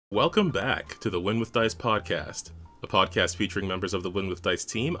Welcome back to the Win with Dice podcast, a podcast featuring members of the Win with Dice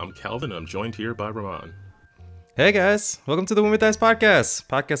team. I'm Calvin, and I'm joined here by Ramon. Hey guys, welcome to the Win with Dice podcast.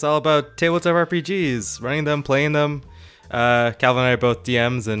 Podcast all about tabletop RPGs, running them, playing them. Calvin and I are both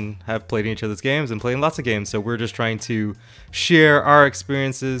DMs and have played in each other's games and playing lots of games, so we're just trying to share our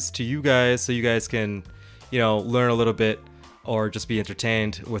experiences to you guys so you guys can, learn a little bit or just be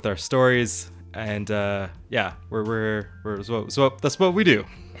entertained with our stories. And we're so that's what we do.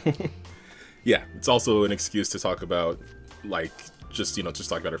 Yeah, it's also an excuse to talk about, just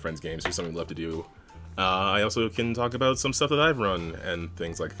talk about our friends' games, or something we love to do. I also can talk about some stuff that I've run and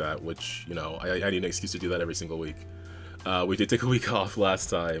things like that, which, I need an excuse to do that every single week. We did take a week off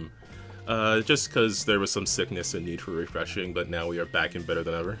last time, just because there was some sickness and need for refreshing, but now we are back and better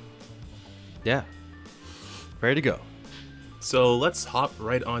than ever. Yeah, ready to go. So let's hop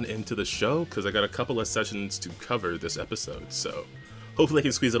right on into the show, because I got a couple of sessions to cover this episode, so hopefully I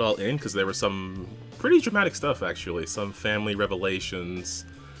can squeeze it all in, because there was some pretty dramatic stuff, actually. Some family revelations,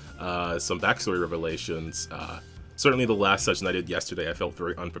 some backstory revelations. Certainly the last session I did yesterday, I felt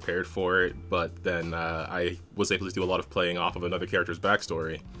very unprepared for it, but then I was able to do a lot of playing off of another character's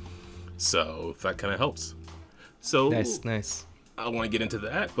backstory, so that kind of helps. So Nice. I want to get into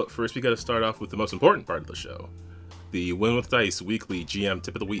that, but first we got to start off with the most important part of the show. The Win with Dice weekly GM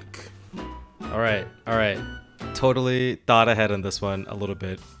tip of the week. All right. Totally thought ahead on this one a little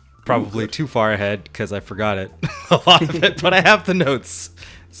bit. Probably too far ahead because I forgot it, a lot of it, but I have the notes.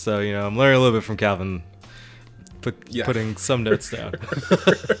 So, I'm learning a little bit from Calvin, putting some notes down.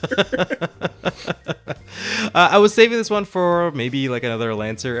 I was saving this one for maybe like another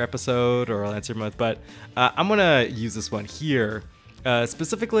Lancer episode or a Lancer month, but I'm going to use this one here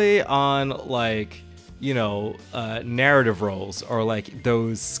specifically on narrative roles or like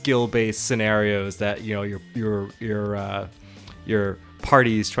those skill-based scenarios that your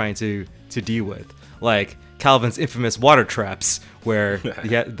party is trying to deal with, like Calvin's infamous water traps, where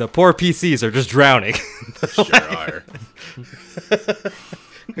the poor PCs are just drowning. Sure are.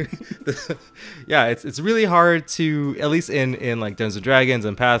 Yeah, it's really hard to, at least in like Dungeons and Dragons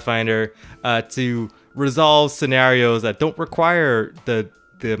and Pathfinder, to resolve scenarios that don't require the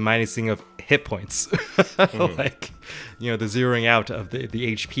minusing of hit points, like the zeroing out of the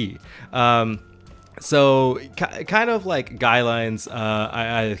HP. So kind of like guidelines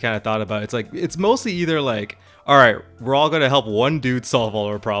I kind of thought about. It's mostly either like, all right, we're all going to help one dude solve all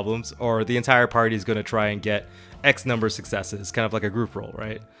our problems, or the entire party is going to try and get X number of successes, kind of like a group role,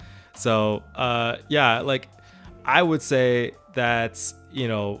 right? So I would say that's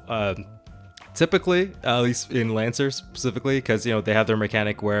typically, at least in Lancers specifically, because they have their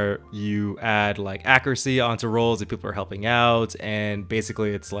mechanic where you add like accuracy onto rolls if people are helping out, and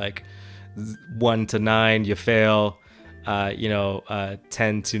basically it's like 1 to 9 you fail, 10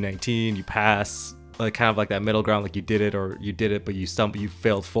 to 19 you pass, like kind of like that middle ground, like you did it but you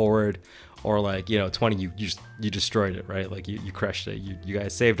failed forward, or like 20 you destroyed it, right? Like you crushed it, you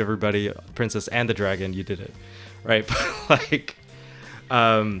guys saved everybody, princess and the dragon, you did it, right? But like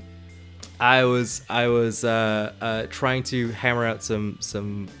I was trying to hammer out some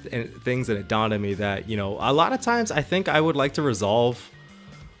things, and it dawned on me that a lot of times I think I would like to resolve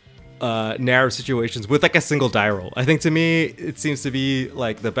narrow situations with like a single die roll. I think to me it seems to be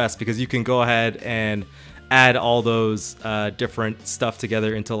like the best, because you can go ahead and add all those different stuff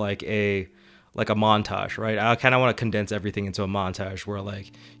together into like a montage, right? I kind of want to condense everything into a montage where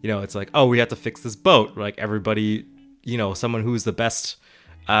like it's like, oh, we have to fix this boat, like everybody, someone who's the best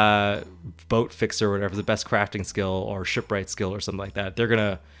boat fixer or whatever, the best crafting skill or shipwright skill or something like that, they're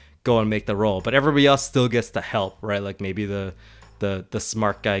gonna go and make the roll, but everybody else still gets to help, right? Like maybe the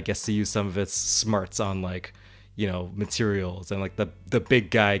smart guy gets to use some of its smarts on like materials, and like the big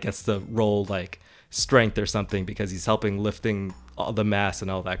guy gets to roll like strength or something because he's helping lifting all the mass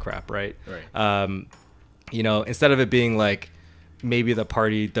and all that crap, right? Instead of it being like maybe the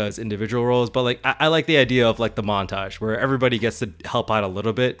party does individual roles, but like I like the idea of like the montage where everybody gets to help out a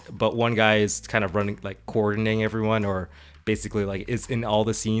little bit, but one guy is kind of running, like coordinating everyone, or basically like is in all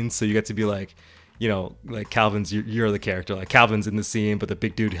the scenes, so you get to be like like Calvin's, you're the character, like Calvin's in the scene, but the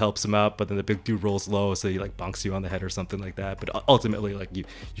big dude helps him up, but then the big dude rolls low, so he like bonks you on the head or something like that. But ultimately like you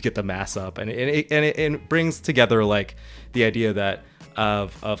get the mass up, and it brings together like the idea that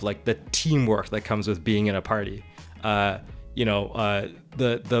of like the teamwork that comes with being in a party. The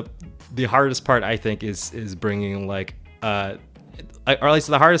hardest part I think is bringing like or at least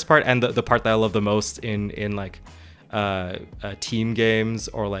the hardest part, and the part that I love the most in like team games,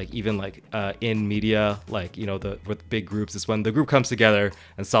 or like even like in media, like with big groups, is when the group comes together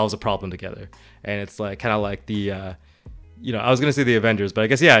and solves a problem together. And it's like kind of like the you know, I was gonna say the Avengers, but I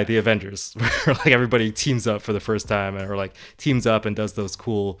guess the Avengers, where like everybody teams up for the first time, or like teams up and does those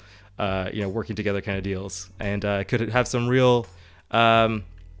cool, you know, working together kind of deals, and could have some real,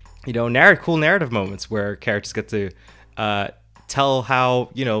 you know, cool narrative moments where characters get to tell how,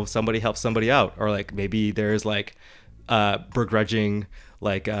 you know, somebody helps somebody out, or like maybe there's like begrudging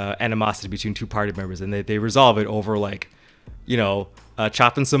like animosity between two party members, and they resolve it over like, you know,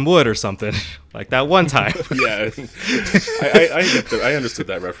 chopping some wood or something like that one time. Yeah, I understood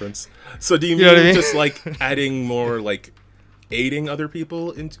that reference. So do you mean, know what I mean? just like adding more like aiding other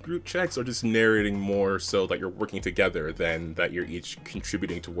people into group checks, or just narrating more so that you're working together than that you're each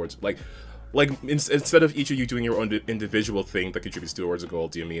contributing towards instead of each of you doing your own individual thing that contributes towards a goal?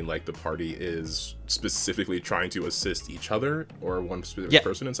 Do you mean like the party is specifically trying to assist each other or one specific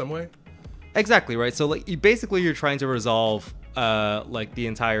person in some way? Exactly, right. So like you're trying to resolve like the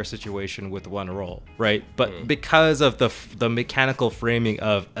entire situation with one roll, right? But because of the mechanical framing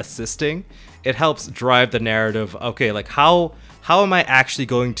of assisting, it helps drive the narrative. Okay, like how am I actually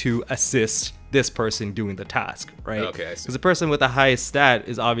going to assist this person doing the task, right? Okay, I see. Because the person with the highest stat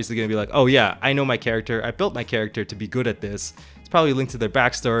is obviously going to be like, oh yeah, I know my character. I built my character to be good at this. It's probably linked to their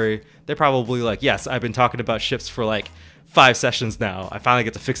backstory. They're probably like, yes, I've been talking about ships for like 5 sessions now. I finally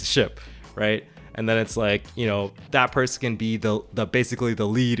get to fix a ship, right? And then it's like, you know, that person can be the basically the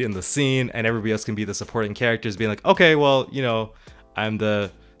lead in the scene, and everybody else can be the supporting characters, being like, okay, well, you know, I'm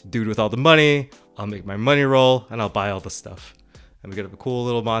the dude with all the money. I'll make my money roll, and I'll buy all the stuff. And we get a cool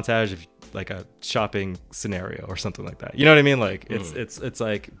little montage of like a shopping scenario or something like that. You know what I mean? Like it's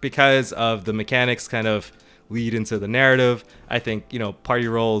like, because of the mechanics kind of lead into the narrative, I think, you know, party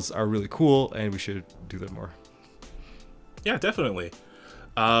roles are really cool, and we should do them more. Yeah, definitely.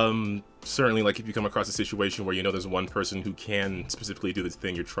 Certainly, like if you come across a situation where you know there's one person who can specifically do this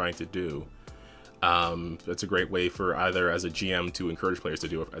thing you're trying to do, that's a great way for either as a GM to encourage players to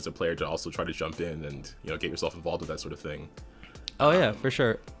do it, as a player to also try to jump in and, you know, get yourself involved with that sort of thing. Oh yeah, for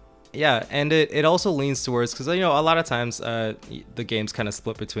sure. Yeah, and it also leans towards, because, you know, a lot of times the game's kind of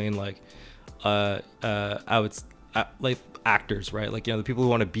split between like like actors, right? Like, you know, the people who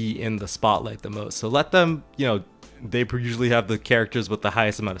want to be in the spotlight the most. So let them, you know, they usually have the characters with the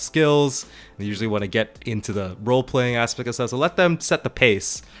highest amount of skills. They usually want to get into the role-playing aspect of stuff. So let them set the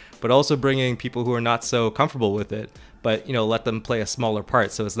pace, but also bringing people who are not so comfortable with it. But, you know, let them play a smaller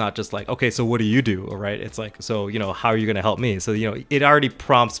part. So it's not just like, okay, so what do you do? Right? It's like, so, you know, how are you going to help me? So, you know, it already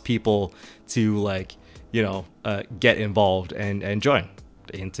prompts people to like, you know, get involved and join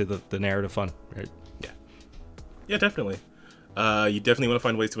into the narrative fun. Right? Yeah. Yeah, definitely. You definitely want to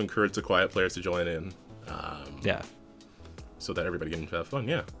find ways to encourage the quiet players to join in. Yeah. So that everybody can have fun.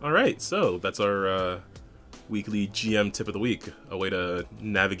 Yeah. All right. So that's our weekly GM tip of the week. A way to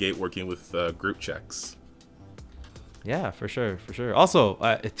navigate working with group checks. Yeah, for sure. For sure. Also,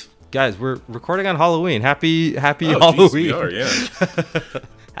 guys, we're recording on Halloween. Happy Halloween. Geez, we are, yeah.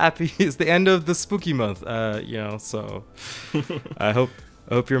 Happy. It's the end of the spooky month. You know, so I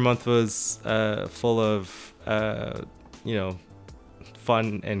hope your month was full of you know,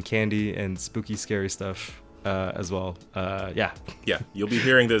 fun and candy and spooky, scary stuff as well. Yeah. Yeah, you'll be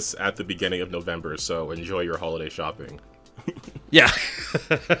hearing this at the beginning of November, so enjoy your holiday shopping. Yeah.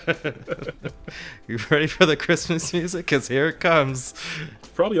 You ready for the Christmas music? Because here it comes. It's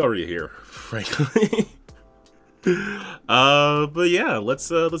probably already here, frankly. But yeah, let's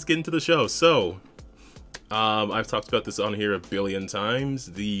get into the show. So, I've talked about this on here a billion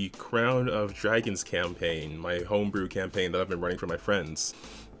times. The Crown of Dragons campaign, my homebrew campaign that I've been running for my friends.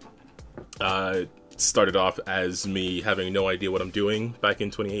 Started off as me having no idea what I'm doing back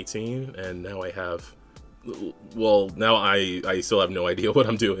in 2018, and now I have, well, now I still have no idea what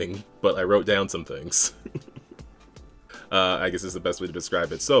I'm doing, but I wrote down some things. I guess is the best way to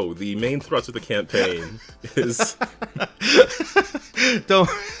describe it. So, the main thrust of the campaign is... Don't...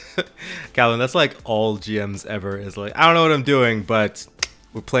 Calvin, that's like all GMs ever is like, I don't know what I'm doing, but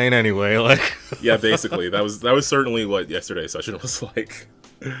we're playing anyway. Like, yeah, basically, that was certainly what yesterday's session was like.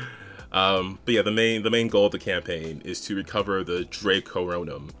 But yeah, the main goal of the campaign is to recover the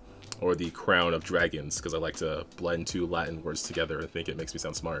Dracoronum, or the Crown of Dragons, because I like to blend two Latin words together and think it makes me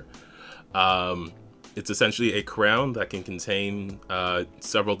sound smart. It's essentially a crown that can contain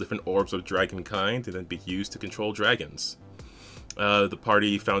several different orbs of dragon kind and then be used to control dragons. The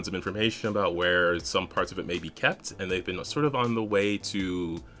party found some information about where some parts of it may be kept, and they've been sort of on the way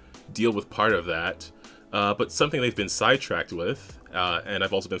to deal with part of that. But something they've been sidetracked with, and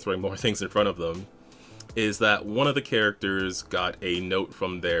I've also been throwing more things in front of them, is that one of the characters got a note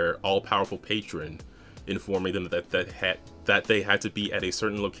from their all-powerful patron informing them that they had to be at a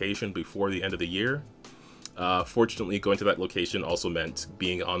certain location before the end of the year. Fortunately, going to that location also meant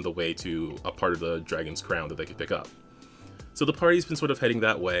being on the way to a part of the Dragon's Crown that they could pick up. So the party's been sort of heading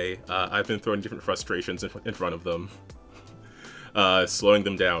that way. I've been throwing different frustrations in front of them, slowing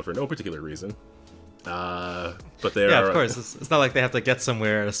them down for no particular reason. But they yeah, of course. It's not like they have to get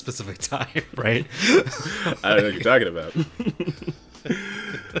somewhere at a specific time, right? I don't know what you're talking about.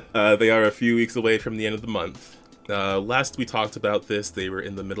 They are a few weeks away from the end of the month. Last we talked about this, they were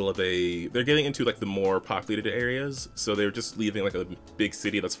in the middle of they're getting into like the more populated areas, so they were just leaving like a big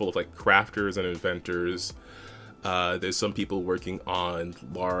city that's full of like crafters and inventors. There's some people working on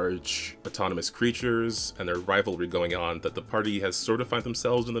large autonomous creatures, and their rivalry going on that the party has sort of found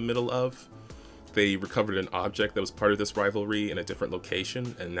themselves in the middle of. They recovered an object that was part of this rivalry in a different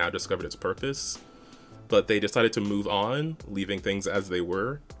location, and now discovered its purpose. But they decided to move on, leaving things as they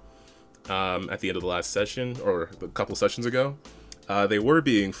were. At the end of the last session, or a couple sessions ago, they were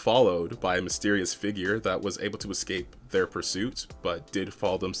being followed by a mysterious figure that was able to escape their pursuit, but did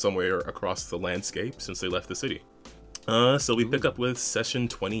follow them somewhere across the landscape since they left the city. So we pick up with session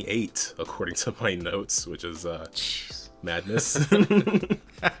 28, according to my notes, which is madness.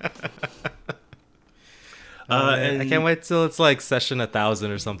 I can't wait till it's like session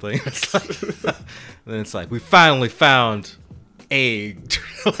 1000 or something. It's like, and then it's like, we finally found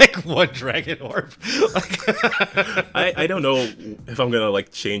like one dragon orb. I don't know if I'm gonna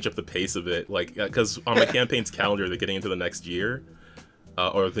like change up the pace of it, like because on my campaign's calendar they're getting into the next year,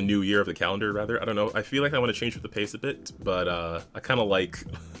 or the new year of the calendar rather. I don't know. I feel like I want to change up the pace a bit, but I kind of like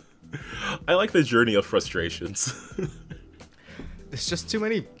I like the journey of frustrations. There's just too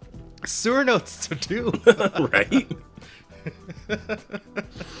many sewer notes to do, right?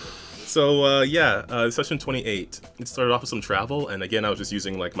 So, session 28, it started off with some travel, and again, I was just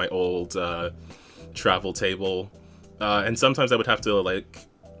using, like, my old travel table, and sometimes I would have to, like,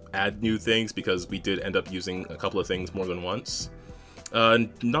 add new things, because we did end up using a couple of things more than once.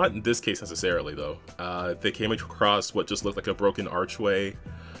 Not in this case, necessarily, though. They came across what just looked like a broken archway,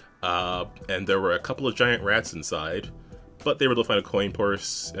 and there were a couple of giant rats inside, but they were able to find a coin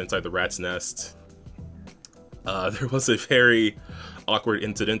purse inside the rat's nest. There was a very awkward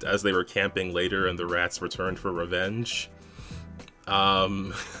incident as they were camping later and the rats returned for revenge.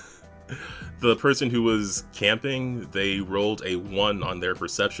 The person who was camping, they rolled a 1 on their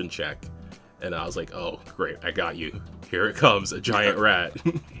perception check, and I was like, oh great, I got you, here it comes, a giant rat.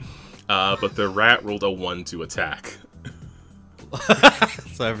 But the rat rolled a 1 to attack.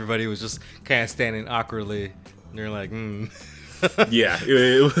 So everybody was just kind of standing awkwardly, and you're like, Yeah,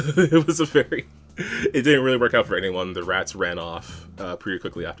 it was a very... It didn't really work out for anyone. The rats ran off pretty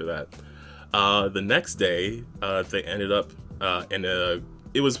quickly after that. The next day, they ended up in a...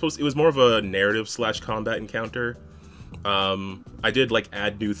 It was more of a narrative / combat encounter. I did like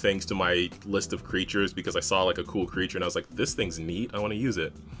add new things to my list of creatures because I saw like a cool creature and I was like, this thing's neat, I want to use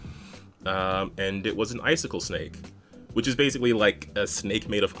it. And it was an icicle snake, which is basically like a snake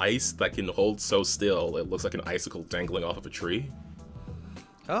made of ice that can hold so still it looks like an icicle dangling off of a tree.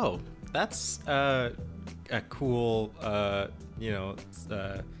 Oh, that's a cool, I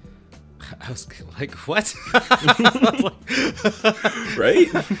was like, what? Right?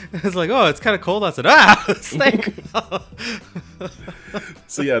 It's like, oh, it's kind of cold outside. Snake!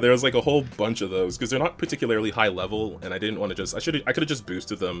 So yeah, there was like a whole bunch of those, because they're not particularly high level, and I didn't want to just... I could have just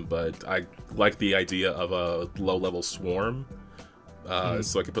boosted them, but I like the idea of a low level swarm,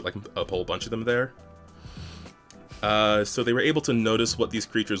 so I could put like a whole bunch of them there. So they were able to notice what these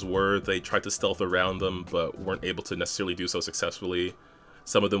creatures were. They tried to stealth around them, but weren't able to necessarily do so successfully.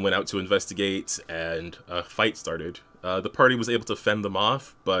 Some of them went out to investigate, and a fight started. The party was able to fend them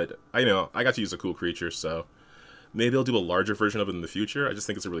off, but I got to use a cool creature, so maybe I'll do a larger version of it in the future. I just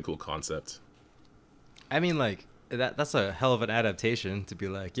think it's a really cool concept. I mean, like, that's a hell of an adaptation to be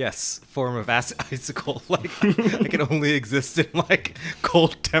like, yes, form of icicle, like, it can only exist in, like,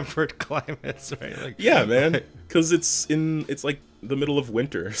 cold-tempered climates, right? Like, yeah, man, because it's like the middle of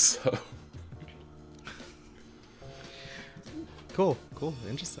winter, so... Cool,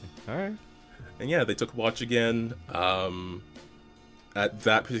 interesting. All right. And yeah, they took watch again. At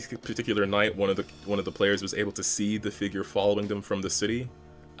that particular night, one of the players was able to see the figure following them from the city,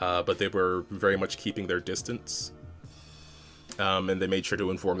 but they were very much keeping their distance. And they made sure to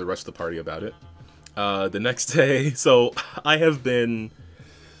inform the rest of the party about it. The next day, so I don't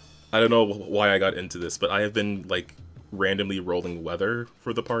know why I got into this, but I have been like randomly rolling weather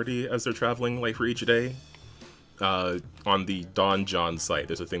for the party as they're traveling, like for each day. On the Danzon site,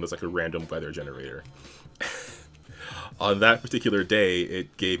 there's a thing that's like a random weather generator. On that particular day,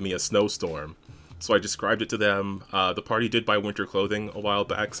 it gave me a snowstorm. So I described it to them. The party did buy winter clothing a while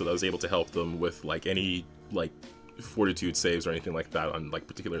back, so I was able to help them with like any like fortitude saves or anything like that on like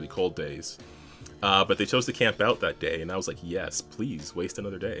particularly cold days. But they chose to camp out that day, and I was like, yes, please waste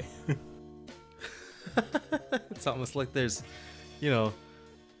another day. It's almost like there's, you know,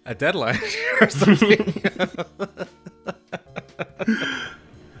 a deadline or something.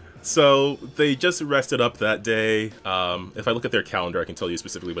 So they just rested up that day. If I look at their calendar, I can tell you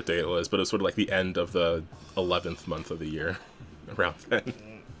specifically what day it was, but it was sort of like the end of the 11th month of the year, around then.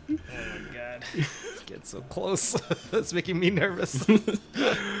 Oh my god. Get so close. It's making me nervous.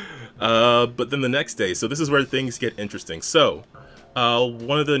 But then the next day, so this is where things get interesting. So,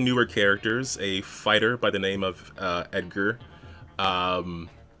 one of the newer characters, a fighter by the name of Edgar,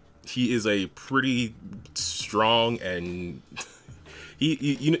 he is a pretty strong and...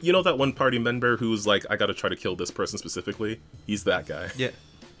 You know that one party member who's like, I gotta try to kill this person specifically? He's that guy. Yeah.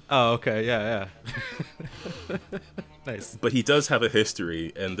 Oh, okay, yeah. Nice. But he does have a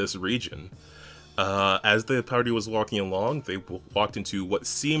history in this region. As the party was walking along, they walked into what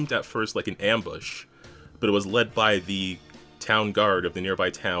seemed at first like an ambush, but it was led by the town guard of the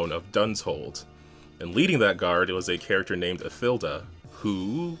nearby town of Dunshold. And leading that guard, it was a character named Athilda,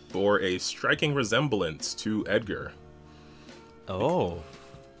 who bore a striking resemblance to Edgar. Oh.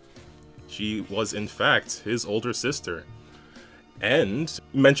 She was, in fact, his older sister. And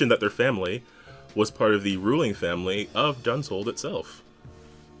mentioned that their family was part of the ruling family of Dunshold itself.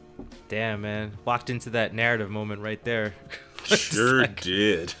 Damn, man. Walked into that narrative moment right there. Sure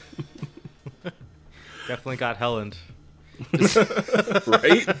did. Definitely got Helland.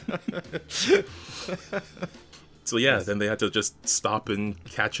 Right? So yeah, then they had to just stop and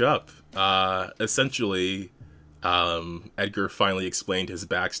catch up. Essentially... Edgar finally explained his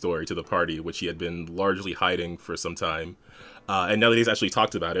backstory to the party, which he had been largely hiding for some time. And now that he's actually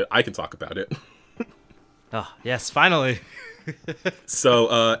talked about it, I can talk about it. Oh, yes, finally.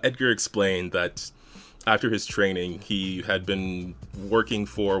 So Edgar explained that after his training, he had been working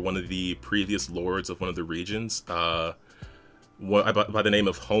for one of the previous lords of one of the regions, by the name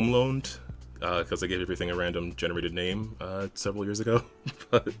of Homeloaned, because I gave everything a random generated name several years ago.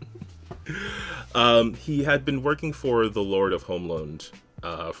 But he had been working for the Lord of Homeloaned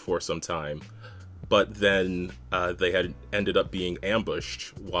for some time, but then they had ended up being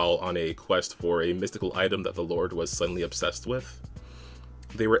ambushed while on a quest for a mystical item that the Lord was suddenly obsessed with.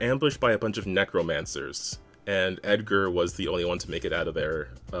 They were ambushed by a bunch of necromancers, and Edgar was the only one to make it out of there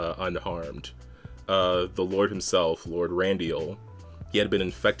unharmed. The Lord himself, Lord Randiel, he had been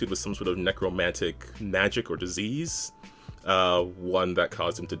infected with some sort of necromantic magic or disease, one that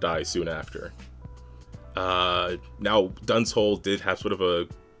caused him to die soon after. Now, Dunshold did have sort of a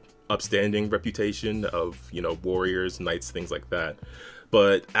upstanding reputation of, you know, warriors, knights, things like that.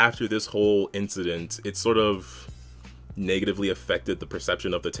 But after this whole incident, it sort of negatively affected the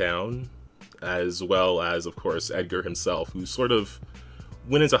perception of the town, as well as, of course, Edgar himself, who sort of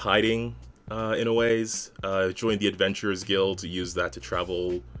went into hiding in a ways, joined the Adventurers Guild to use that to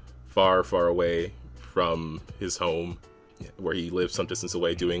travel far, far away from his home, where he lived some distance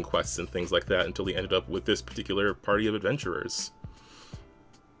away doing quests and things like that, until he ended up with this particular party of adventurers.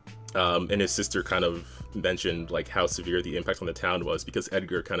 And his sister kind of mentioned like how severe the impact on the town was because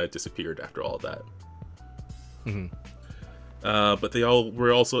Edgar kind of disappeared after all of that. Mm-hmm. But they all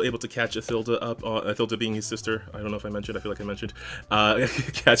were also able to catch Athilda up on, Athilda being his sister, I don't know if I mentioned, I feel like I mentioned,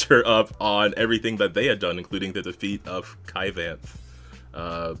 catch her up on everything that they had done, including the defeat of Kaivanth,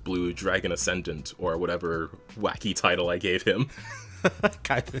 Blue Dragon Ascendant, or whatever wacky title I gave him.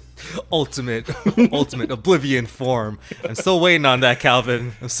 ultimate Oblivion form. I'm still waiting on that,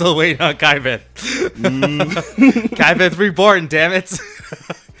 Calvin. I'm still waiting on Kaivanth. Kaivanth reborn, damn it.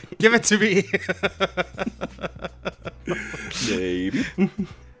 Give it to me. Maybe.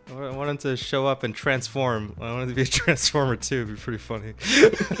 I want him to show up and transform. I want him to be a Transformer too. It'd be pretty funny.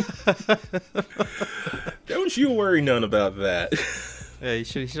 Don't you worry none about that. Yeah, you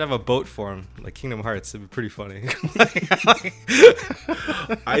should have a boat form, like Kingdom Hearts. It'd be pretty funny.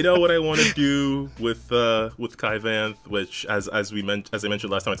 I know what I want to do with Kaivanth, which, as I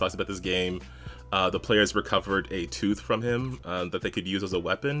mentioned last time I talked about this game, the players recovered a tooth from him that they could use as a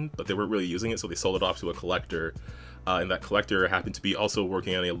weapon, but they weren't really using it, so they sold it off to a collector. And that collector happened to be also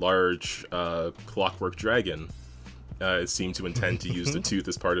working on a large clockwork dragon. It seemed to intend to use the tooth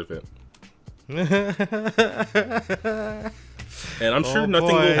as part of it. And I'm sure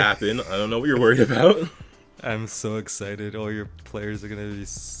nothing will happen. I don't know what you're worried about. I'm so excited. All your players are going to be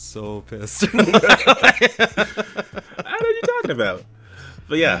so pissed. What are you talking about?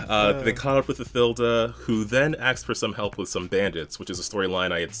 But yeah, they caught up with Athilda, who then asked for some help with some bandits, which is a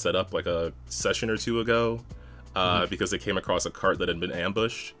storyline I had set up like a session or two ago, because they came across a cart that had been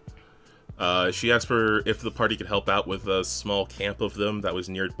ambushed. She asked for if the party could help out with a small camp of them that was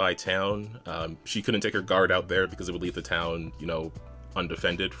nearby town. She couldn't take her guard out there because it would leave the town, you know,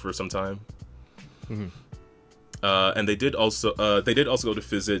 undefended for some time. Mm-hmm. And they did also go to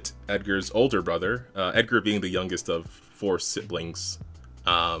visit Edgar's older brother, Edgar being the youngest of 4 siblings.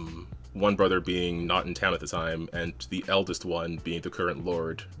 One brother being not in town at the time, and the eldest one being the current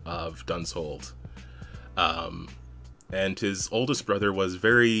lord of Dunshold. And his oldest brother was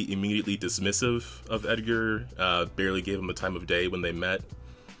very immediately dismissive of Edgar, barely gave him a time of day when they met,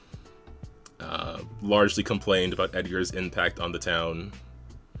 largely complained about Edgar's impact on the town,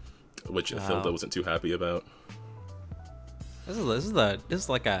 which Thilda wasn't too happy about. This is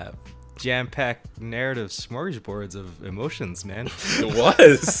like a jam-packed narrative smorgasbords of emotions, man. It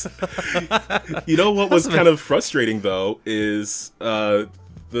was. You know what was kind of frustrating though is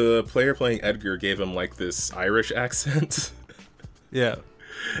the player playing Edgar gave him like this Irish accent. Yeah.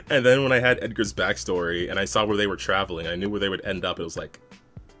 And then when I had Edgar's backstory and I saw where they were traveling, I knew where they would end up. It was like,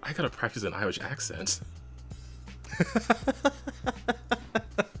 I gotta practice an Irish accent.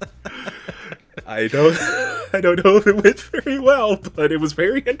 I don't know if it went very well, but it was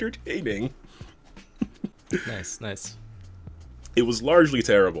very entertaining. Nice. It was largely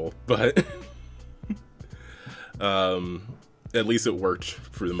terrible, but at least it worked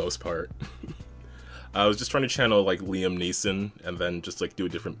for the most part. I was just trying to channel like Liam Neeson and then just like do a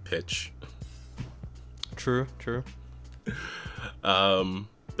different pitch. True.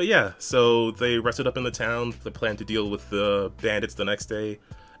 But yeah, so they rested up in the town. They planned to deal with the bandits the next day.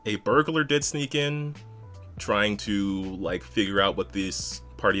 A burglar did sneak in, trying to like figure out what this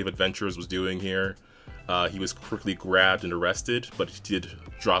party of adventurers was doing here. He was quickly grabbed and arrested, but he did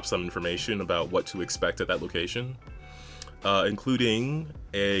drop some information about what to expect at that location, including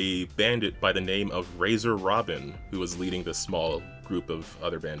a bandit by the name of Razor Robin, who was leading this small group of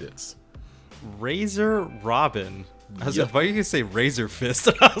other bandits. Razor Robin? I was like, why are you going to say Razor Fist?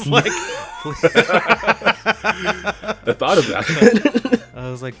 And I was like... I thought of that. I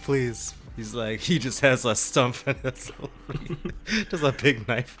was like, please. He's like, he just has a stump and it's just a big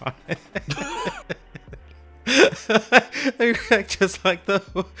knife on it. Just like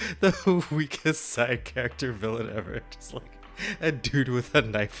the weakest side character villain ever. Just like a dude with a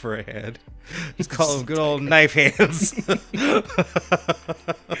knife for a hand. Just call him good old knife hands.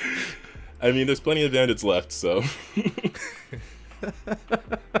 I mean, there's plenty of bandits left, so.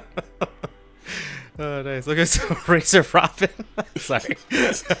 Oh, nice. Okay, so Razor Robin. Sorry.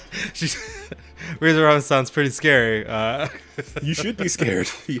 Razor Robin sounds pretty scary. You should be scared.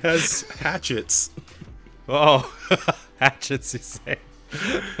 He has hatchets. Oh, hatchets, you say.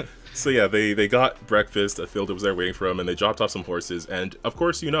 So yeah, they got breakfast. Thilda was there waiting for him, and they dropped off some horses. And of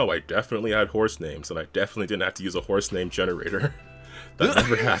course, you know, I definitely had horse names, and I definitely didn't have to use a horse name generator. That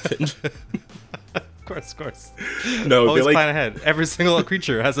never happened. Of course. No, always they plan ahead. Every single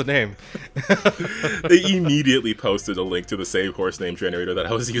creature has a name. They immediately posted a link to the same horse name generator that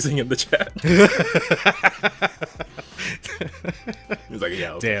I was using in the chat. He was like,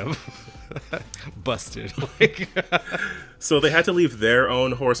 yeah, okay. Damn. Busted. So they had to leave their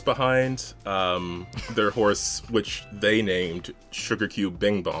own horse behind. Their horse, which they named Sugar Cube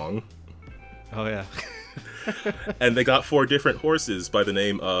Bing Bong. Oh, yeah. And they got 4 different horses by the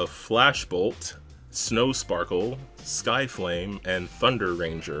name of Flashbolt, Snow Sparkle, Skyflame, and Thunder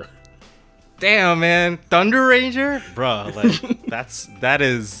Ranger. Damn, man, Thunder Ranger, bro. Like that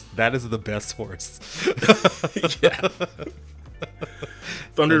is the best horse. Yeah.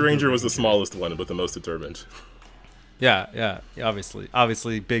 Thunder Ranger was the smallest one, but the most determined. Yeah.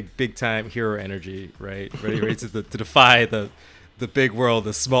 Obviously, big time hero energy, right? Ready to defy the big world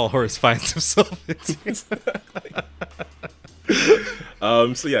the small horse finds himself into.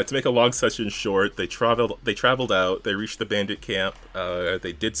 So yeah, to make a long session short, they traveled out. They reached the bandit camp.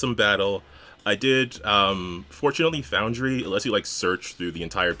 They did some battle. I did, fortunately, Foundry, it lets you like search through the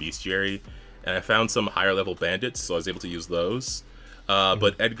entire bestiary, and I found some higher level bandits, so I was able to use those.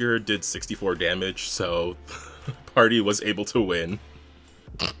 But Edgar did 64 damage, so party was able to win.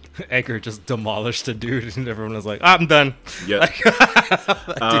 Edgar just demolished a dude, and everyone was like, I'm done. Yep.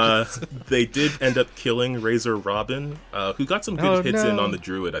 They did end up killing Razor Robin, who got some good hits in on the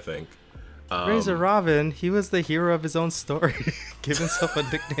druid, I think. Razor Robin, he was the hero of his own story. Give himself a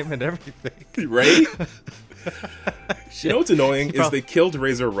nickname and everything. Right? You know what's annoying is they killed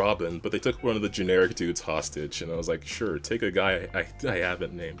Razor Robin, but they took one of the generic dudes hostage, and I was like, sure, take a guy I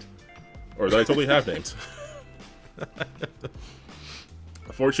haven't named. Or that I totally have named.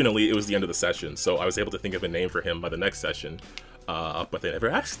 Fortunately, it was the end of the session, so I was able to think of a name for him by the next session, but they never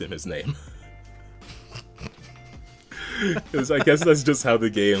asked him his name. Because I guess that's just how the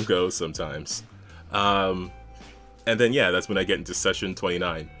game goes sometimes. And then, yeah, that's when I get into session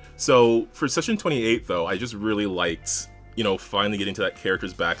 29. So for session 28, though, I just really liked, you know, finally getting to that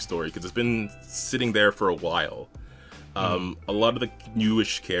character's backstory, because it's been sitting there for a while. A lot of the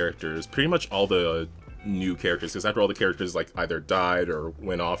newish characters, pretty much all the new characters, because after all the characters like either died or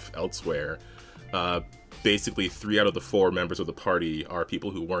went off elsewhere, basically 3 out of the 4 members of the party are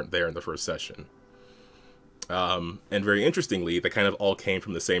people who weren't there in the first session. And very interestingly, they kind of all came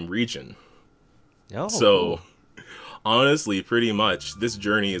from the same region. Oh, so, honestly, pretty much, this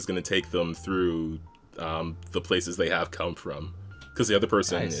journey is going to take them through the places they have come from. Because the other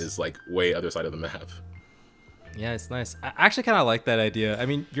person is, like, way other side of the map. Yeah, it's nice. I actually kind of like that idea. I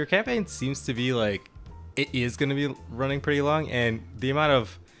mean, your campaign seems to be, like, it is going to be running pretty long, and the amount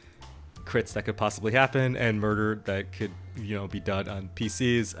of crits that could possibly happen and murder that could, you know, be done on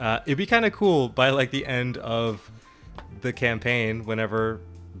PCs, it'd be kind of cool by, like, the end of the campaign, whenever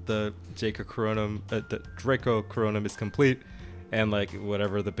the Draco Coronum is complete, and like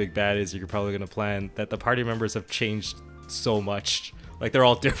whatever the big bad is you're probably going to plan, that the party members have changed so much, like they're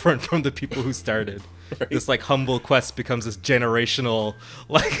all different from the people who started. Right. This like humble quest becomes this generational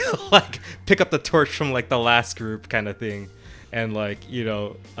like pick up the torch from like the last group kind of thing, and like, you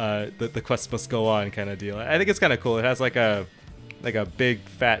know, the quest must go on kind of deal. I think it's kind of cool. It has like a big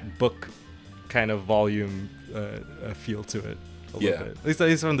fat book kind of volume feel to it. Yeah, at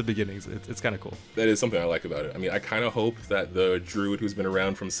least from the beginnings, it's kind of cool. That is something I like about it. I mean, I kind of hope that the druid who's been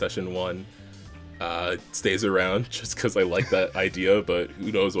around from session 1 stays around, just because I like that idea, but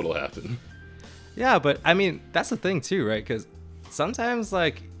who knows what'll happen. Yeah, but I mean, that's the thing too, right? Because sometimes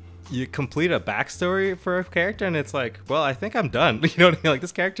like you complete a backstory for a character and it's like, well, I think I'm done. You know what I mean? Like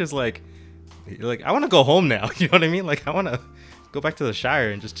this character's like I want to go home now. You know what I mean? Like I want to go back to the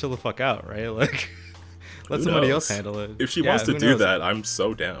Shire and just chill the fuck out, right? Like let somebody else handle it. If she wants to do that, I'm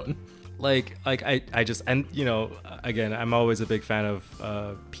so down. Like I just, and you know, again, I'm always a big fan of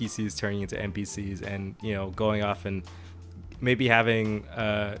PCs turning into NPCs, and you know, going off and maybe having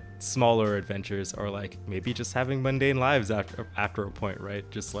smaller adventures, or like maybe just having mundane lives after a point, right?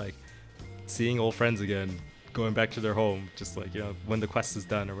 Just like seeing old friends again, going back to their home, just like, you know, when the quest is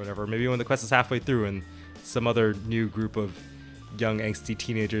done or whatever. Maybe when the quest is halfway through and some other new group of young angsty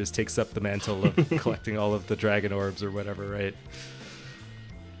teenagers takes up the mantle of collecting all of the dragon orbs or whatever, right?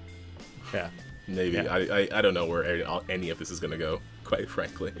 Yeah. Maybe. Yeah. I don't know where any of this is going to go, quite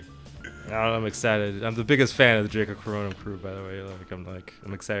frankly. I'm excited. I'm the biggest fan of the Draco Coronum crew, by the way.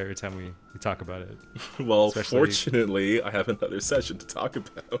 I'm excited every time we talk about it. Well, fortunately, I have another session to talk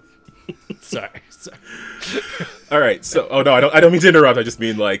about. Sorry. All right. So, oh no, I don't mean to interrupt. I just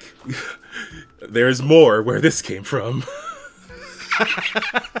mean like, there's more where this came from.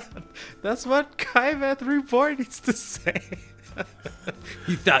 That's what Kaivath Reborn needs to say.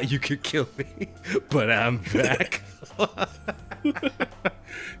 You thought you could kill me, but I'm back.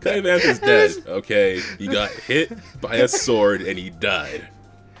 Kaivath is dead. Okay, he got hit by a sword and he died.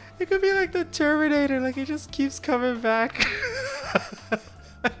 It could be like the Terminator, like he just keeps coming back.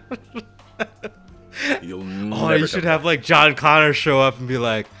 You should have like John Connor show up and be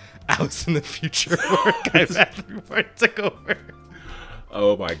like, I was in the future where Kaivath Reborn took over.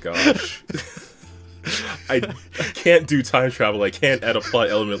 Oh my gosh. I can't do time travel. I can't add a plot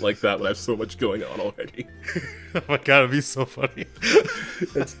element like that when I have so much going on already. Oh my god, it'd be so funny.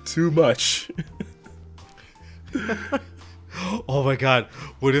 That's too much. Oh my god,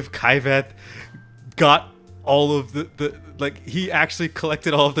 what if Kaivath got all of the like, he actually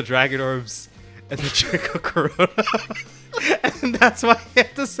collected all of the dragon orbs and the Draco Corona, and that's why he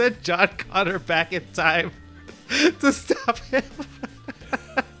had to send John Connor back in time to stop him.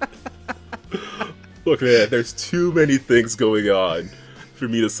 Look, man, there's too many things going on for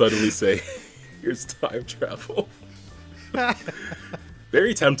me to suddenly say, here's time travel.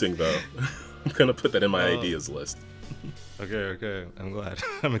 Very tempting, though. I'm gonna put that in my ideas list. Okay. I'm glad.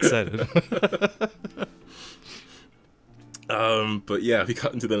 I'm excited. But yeah, we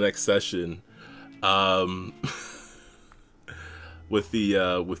got into the next session. With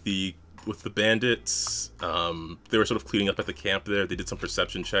the bandits, they were sort of cleaning up at the camp there. They did some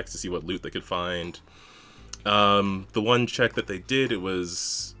perception checks to see what loot they could find. The one check that they did, it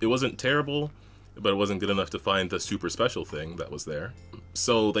wasn't terrible, but it wasn't good enough to find the super special thing that was there.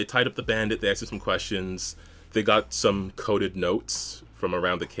 So they tied up the bandit, they asked him some questions, they got some coded notes from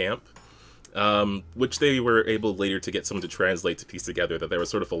around the camp, which they were able later to get someone to translate to piece together that there was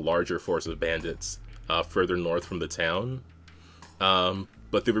sort of a larger force of bandits further north from the town.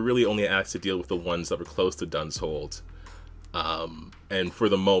 But they were really only asked to deal with the ones that were close to Dun's Hold. And for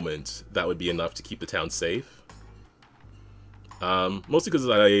the moment, that would be enough to keep the town safe. Mostly because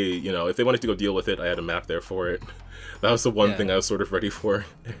if they wanted to go deal with it, I had a map there for it. That was the one thing I was sort of ready for.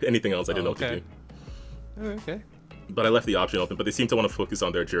 Anything else, I didn't know what to do. Okay. But I left the option open. But they seemed to want to focus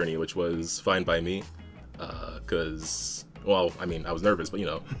on their journey, which was fine by me. Because, I was nervous, but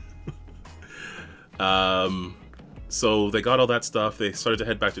So they got all that stuff. They started to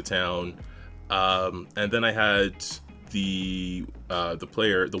head back to town. And then I had the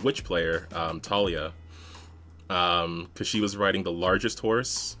witch player, Talia, because she was riding the largest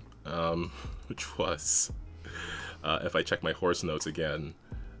horse, which was, if I check my horse notes again,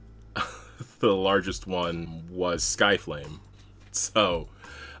 the largest one was Skyflame. So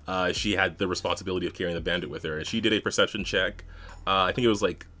she had the responsibility of carrying the bandit with her, and she did a perception check. I think it was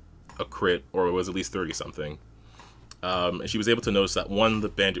like a crit, or it was at least 30 something. And she was able to notice that one, the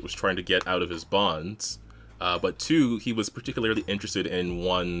bandit was trying to get out of his bonds, but two, he was particularly interested in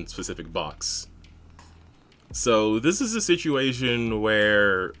one specific box. So this is a situation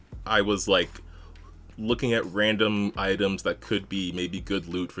where I was like looking at random items that could be maybe good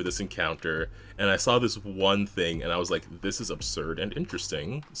loot for this encounter, and I saw this one thing and I was like, this is absurd and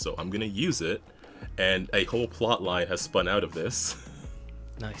interesting, so I'm gonna use it, and a whole plot line has spun out of this.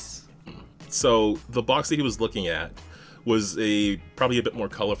 Nice. So the box that he was looking at was probably a bit more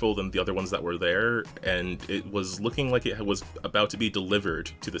colorful than the other ones that were there, and it was looking like it was about to be delivered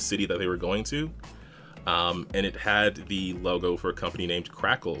to the city that they were going to. And it had the logo for a company named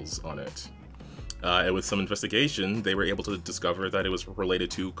Crackles on it. And with some investigation, they were able to discover that it was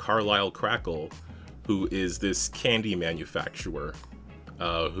related to Carlisle Crackle, who is this candy manufacturer,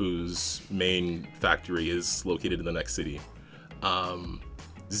 whose main factory is located in the next city.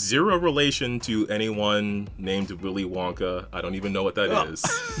 Zero relation to anyone named Willy Wonka. I don't even know what that is.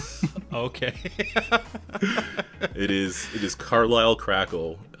 Okay. It is Carlisle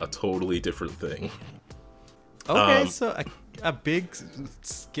Crackle, a totally different thing. Okay, so a big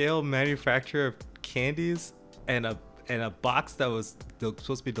scale manufacturer of candies and a box that was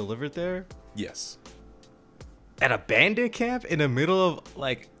supposed to be delivered there? Yes. At a bandit camp in the middle of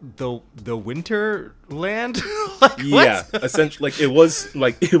like the winter land? Like, yeah, what? essentially, it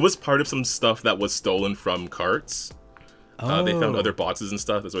was part of some stuff that was stolen from carts. They found other boxes and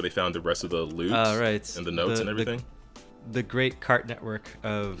stuff. That's where they found the rest of the loot, right, and the notes and everything. The great cart network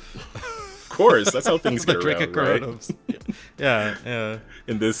of. Of course, that's how things get around, right? Yeah.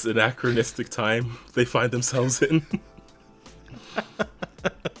 In this anachronistic time they find themselves in.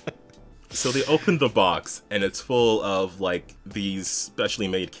 So they opened the box, and it's full of like these specially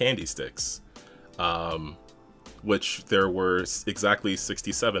made candy sticks, which there were exactly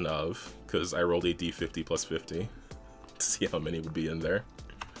 67 of, because I rolled a d50 plus 50 to see how many would be in there.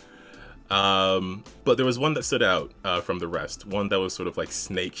 But there was one that stood out from the rest, one that was sort of like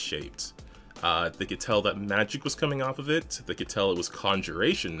snake-shaped. They could tell that magic was coming off of it, they could tell it was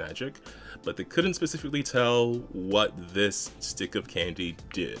conjuration magic, but they couldn't specifically tell what this stick of candy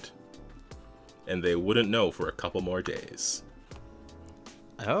did. And they wouldn't know for a couple more days.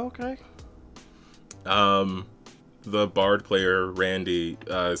 Oh, okay. The bard player, Randy,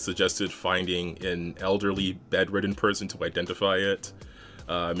 suggested finding an elderly bedridden person to identify it,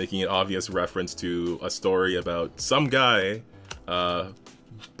 making an obvious reference to a story about some guy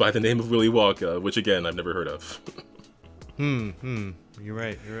by the name of Willy Wonka, which again, I've never heard of. You're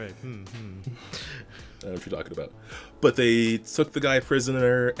right. I don't know what you're talking about. But they took the guy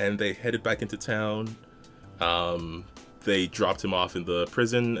prisoner and they headed back into town. They dropped him off in the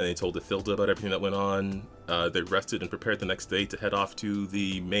prison and they told Athilda about everything that went on. They rested and prepared the next day to head off to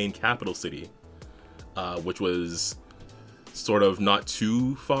the main capital city, which was sort of not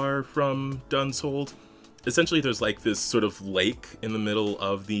too far from Danzon. Essentially, there's like this sort of lake in the middle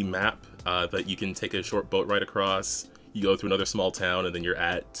of the map that you can take a short boat ride across. You go through another small town and then you're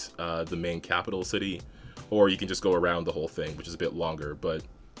at the main capital city. Or you can just go around the whole thing, which is a bit longer, but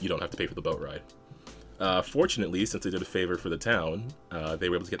you don't have to pay for the boat ride. Fortunately, since they did a favor for the town, they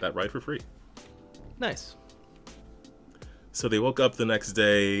were able to get that ride for free. Nice. So they woke up the next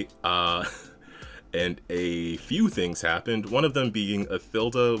day, and a few things happened. One of them being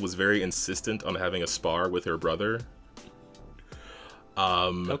Athilda was very insistent on having a spar with her brother.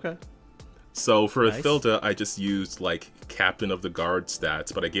 Okay. So for Nice. Athilda, I just used like Captain of the Guard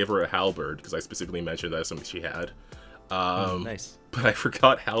stats, but I gave her a halberd because I specifically mentioned that's something she had. Nice. But I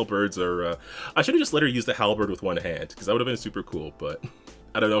forgot halberds are. I should have just let her use the halberd with one hand because that would have been super cool. But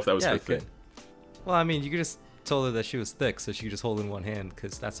I don't know if that was her thing. Well, I mean, you could just told her that she was thick, so she could just hold in one hand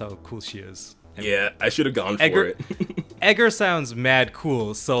because that's how cool she is. And yeah, I should have gone for Edgar, it. Edgar sounds mad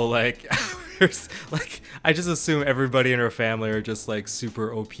cool, so like there's like I just assume everybody in her family are just like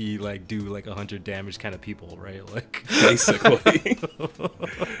super OP, like do like 100 damage kind of people, right? Like basically.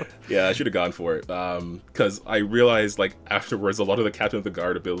 Yeah, I should have gone for it. Because I realized like afterwards a lot of the Captain of the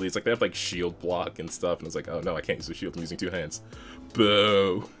Guard abilities, like they have like shield block and stuff, and I was like, oh no, I can't use the shield, I'm using 2 hands.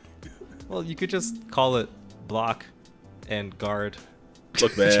 Boo. Well, you could just call it block and guard.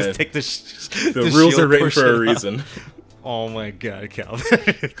 Look, man, just take the rules are written for a reason. Oh my god,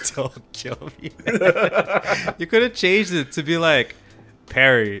 Calvin. Don't kill me. You could have changed it to be like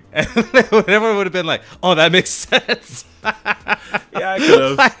parry. And everyone would have been like, oh, that makes sense. Yeah, I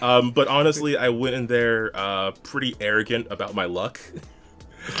could have. But honestly, I went in there pretty arrogant about my luck.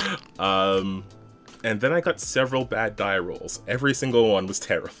 And then I got several bad die rolls. Every single one was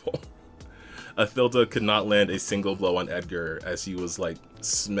terrible. Athilda could not land a single blow on Edgar as he was like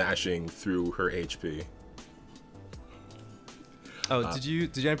smashing through her HP. Oh, did you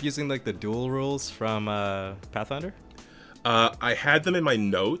end up using like the duel rules from Pathfinder? I had them in my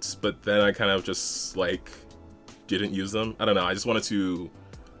notes, but then I kind of just like didn't use them. I don't know. I just wanted to.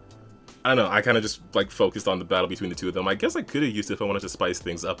 I don't know. I kind of just like focused on the battle between the two of them. I guess I could have used it if I wanted to spice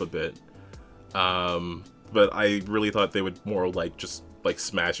things up a bit. But I really thought they would more like just like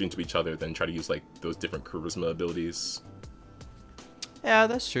smash into each other than try to use like those different charisma abilities. Yeah,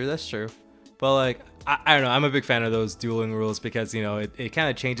 that's true. That's true. But like, I don't know. I'm a big fan of those dueling rules because, you know, it kind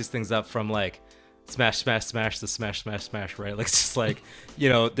of changes things up from like smash, smash, smash to smash, smash, smash, right? Like, it's just like, you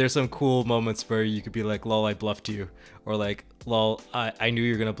know, there's some cool moments where you could be like, lol, I bluffed you. Or like, lol, I knew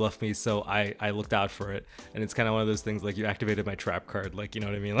you were going to bluff me, so I looked out for it. And it's kind of one of those things like you activated my trap card. Like, you know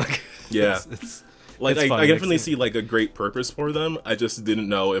what I mean? Like, yeah. it's like, it's I definitely see like a great purpose for them. I just didn't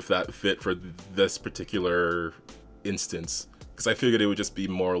know if that fit for this particular instance. Because I figured it would just be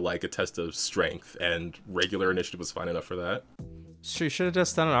more like a test of strength, and regular initiative was fine enough for that. Sure, you should have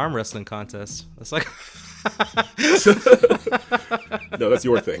just done an arm wrestling contest. That's like... No, that's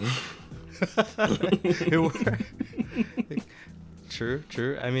your thing.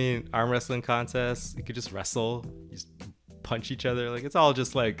 True. I mean, arm wrestling contests, you could just wrestle, you just punch each other. Like, it's all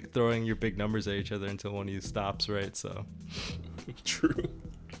just like throwing your big numbers at each other until one of you stops, right? So... True.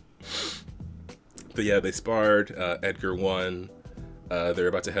 But yeah, they sparred. Edgar won. They're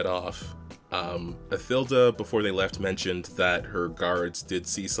about to head off. Athilda, before they left, mentioned that her guards did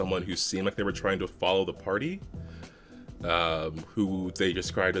see someone who seemed like they were trying to follow the party, who they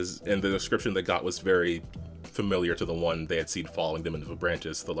described as, and the description they got was very familiar to the one they had seen following them into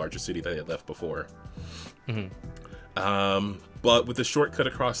Vibrantis, the larger city that they had left before. Mm-hmm. But with the shortcut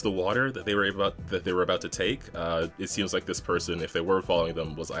across the water that they were about to take, it seems like this person, if they were following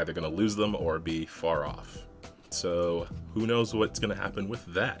them, was either going to lose them or be far off. So who knows what's going to happen with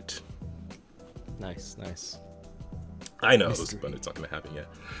that? Nice. I know, but it's not going to happen yet.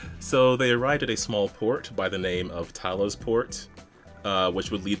 So they arrived at a small port by the name of Talos Port, which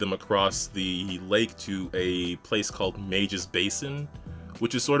would lead them across the lake to a place called Mage's Basin,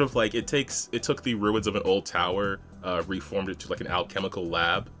 which is sort of like it took the ruins of an old tower, reformed it to like an alchemical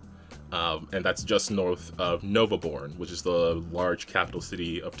lab, and that's just north of Novaborn, which is the large capital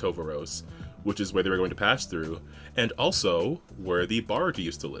city of Tovaros, which is where they were going to pass through, and also where the bard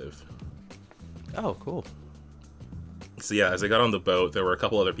used to live. Oh, cool. So yeah, as I got on the boat, there were a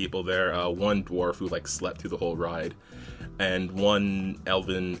couple other people there. One dwarf who like slept through the whole ride, and one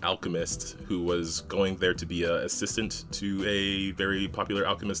elven alchemist who was going there to be an assistant to a very popular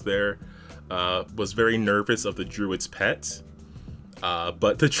alchemist there. Was very nervous of the druid's pet,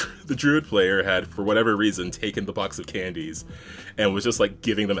 but the druid player had, for whatever reason, taken the box of candies and was just like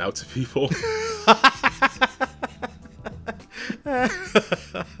giving them out to people.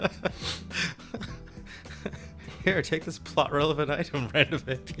 Here, take this plot relevant item, random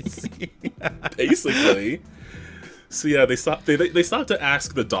NPC. Basically. So yeah, they stopped to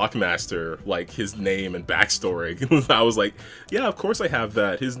ask the dockmaster like his name and backstory. I was like, yeah, of course I have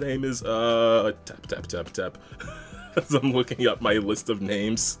that. His name is tap. As I'm looking up my list of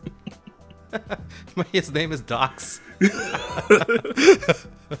names. His name is Docs.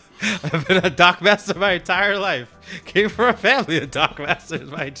 I've been a dockmaster my entire life. Came from a family of dockmasters,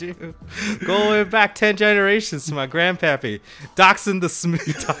 mind you. Going back 10 generations to my grandpappy. Dachshund the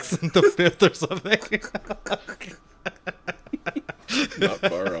fifth or something. Not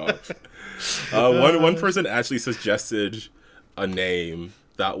far off. One person actually suggested a name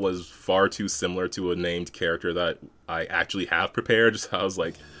that was far too similar to a named character that I actually have prepared. So I was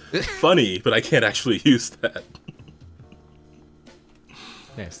like, funny, but I can't actually use that.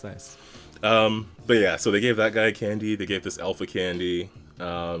 Nice. But yeah, so they gave that guy candy. They gave this alpha candy.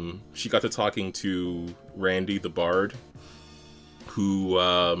 She got to talking to Randy the bard, who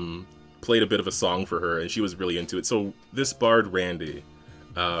played a bit of a song for her, and she was really into it. So this bard Randy,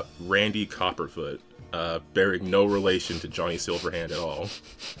 Randy Copperfoot, bearing no relation to Johnny Silverhand at all.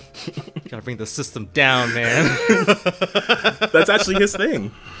 Gotta bring the system down, man. That's actually his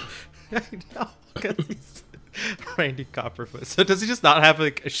thing. I know, 'cause he's Randy Copperfoot. So does he just not have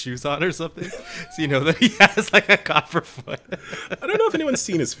like shoes on or something? So you know that he has like a copperfoot. I don't know if anyone's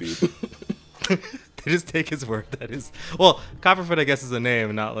seen his feet. They just take his word. That is, well, Copperfoot I guess is a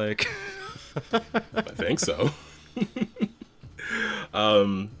name, not like. I think so.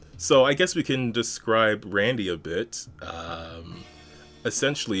 So I guess we can describe Randy a bit.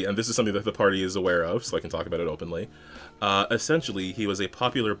 Essentially, and this is something that the party is aware of, so I can talk about it openly. Essentially, he was a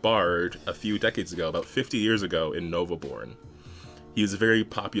popular bard a few decades ago, about 50 years ago, in Novaborn. He was a very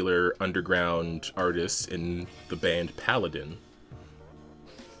popular underground artist in the band Paladin.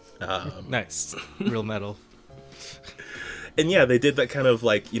 Nice. Real metal. And yeah, they did that kind of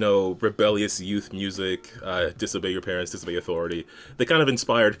like, you know, rebellious youth music, disobey your parents, disobey authority. They kind of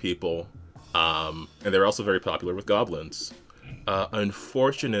inspired people, and they were also very popular with goblins.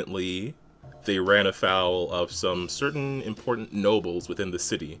 Unfortunately, they ran afoul of some certain important nobles within the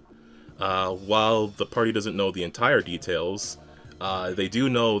city. While the party doesn't know the entire details, they do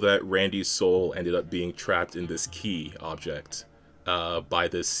know that Randy's soul ended up being trapped in this key object by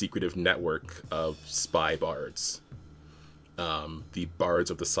this secretive network of spy bards. The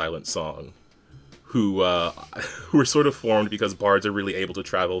Bards of the Silent Song, who were sort of formed because bards are really able to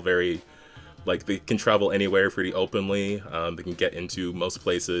travel very, like, they can travel anywhere pretty openly. They can get into most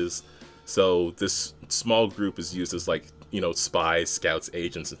places. So this small group is used as, like, you know, spies, scouts,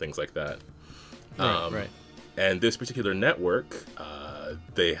 agents, and things like that. Right. And this particular network,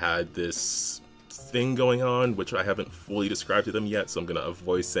 they had this thing going on, which I haven't fully described to them yet, so I'm going to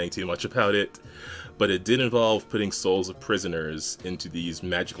avoid saying too much about it. But it did involve putting souls of prisoners into these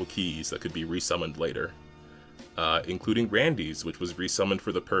magical keys that could be resummoned later. Including Randy's, which was resummoned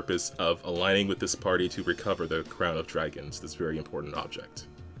for the purpose of aligning with this party to recover the Crown of Dragons, this very important object.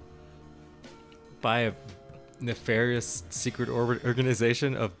 By a nefarious secret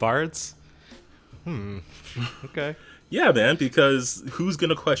organization of bards? Okay. Yeah, man, because who's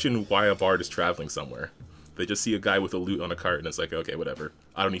going to question why a bard is traveling somewhere? They just see a guy with a lute on a cart and it's like, okay, whatever.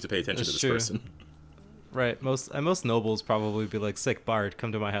 I don't need to pay attention to this person. Right. Most nobles probably be like, sick bard,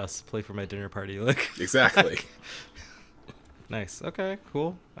 come to my house, play for my dinner party. Like Exactly. Nice. Okay,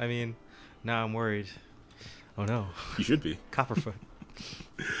 cool. I mean, now I'm worried. Oh no. You should be. Copperfoot.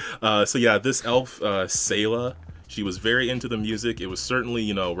 So yeah, this elf, Sayla, she was very into the music. It was certainly,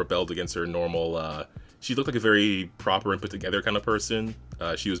 you know, rebelled against her normal, she looked like a very proper and put together kind of person.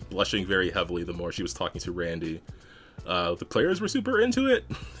 She was blushing very heavily the more she was talking to Randy. The players were super into it.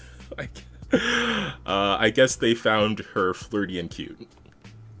 I guess they found her flirty and cute.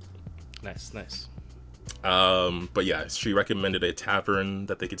 Nice. But yeah, she recommended a tavern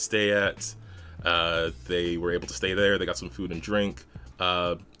that they could stay at. They were able to stay there. They got some food and drink.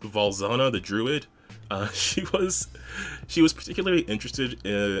 Valzana, the druid, she was particularly interested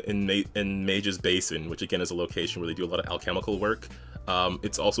in Mage's Basin, which again is a location where they do a lot of alchemical work.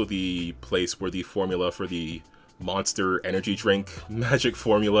 It's also the place where the formula for the Monster energy drink magic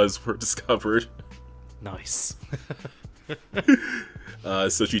formulas were discovered. Nice.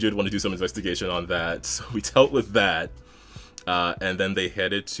 So she did want to do some investigation on that. So we dealt with that. And then they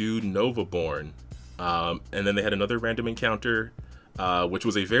headed to Novaborn. And then they had another random encounter, which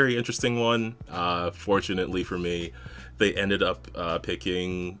was a very interesting one. Fortunately for me, they ended up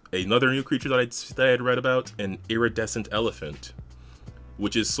picking another new creature that I had read about, an iridescent elephant,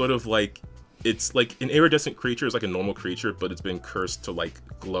 which is sort of like, it's like an iridescent creature is like a normal creature, but it's been cursed to like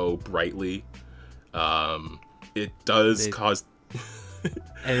glow brightly. It does cause.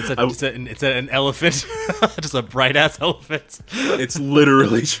 And it's an elephant, just a bright ass elephant. It's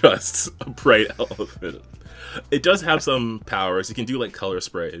literally just a bright elephant. It does have some powers. It can do like color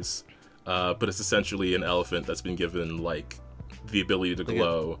sprays, but it's essentially an elephant that's been given like the ability to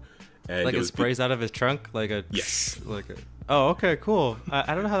glow. And like it sprays out of his trunk, like a yes, like a. Oh, okay, cool.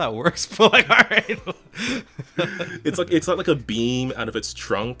 I don't know how that works, but like, all right. It's not like a beam out of its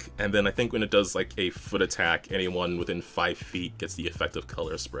trunk, and then I think when it does like a foot attack, anyone within 5 feet gets the effect of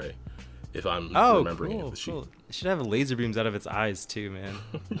color spray. If I'm remembering cool, it. Cool. It should have laser beams out of its eyes too, man.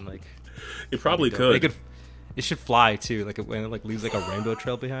 And, like, it probably could. It should fly too, like when it like leaves like a rainbow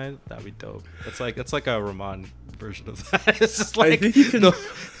trail behind. That'd be dope. That's like a Ramon version of that. It's just like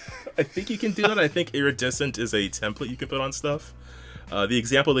I think you can do that. I think iridescent is a template you can put on stuff. The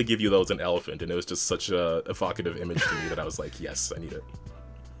example they give you though is an elephant, and it was just such a evocative image to me that I was like, yes, I need it.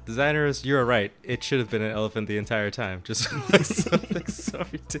 Designers, you're right. It should have been an elephant the entire time. Just like something so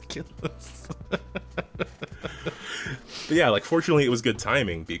ridiculous. But yeah, like fortunately it was good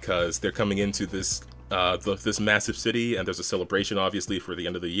timing because they're coming into this this massive city, and there's a celebration obviously for the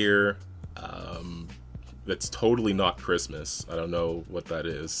end of the year. That's totally not Christmas. I don't know what that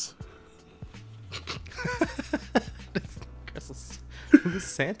is. Who's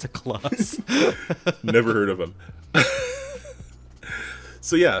Santa Claus? Never heard of him.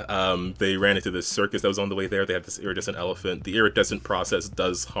 So yeah, they ran into this circus that was on the way there. They had this iridescent elephant. The iridescent process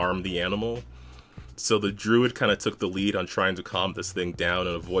does harm the animal. So the druid kind of took the lead on trying to calm this thing down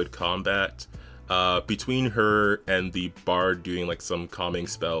and avoid combat. Between her and the bard doing like some calming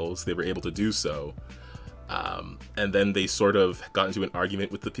spells, they were able to do so. And then they sort of got into an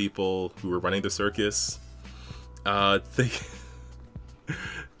argument with the people who were running the circus.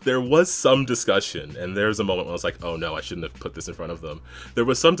 There was some discussion, and there was a moment when I was like, oh no, I shouldn't have put this in front of them. There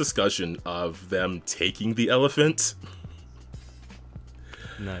was some discussion of them taking the elephant.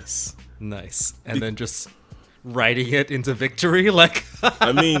 Nice. And then just riding it into victory, like...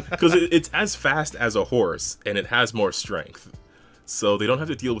 I mean, because it's as fast as a horse, and it has more strength. So they don't have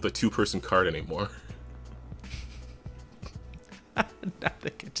to deal with a two-person cart anymore. Now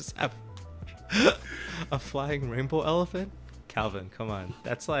they can just have a flying rainbow elephant? Calvin, come on.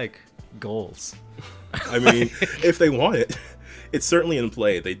 That's like goals. I mean, if they want it, it's certainly in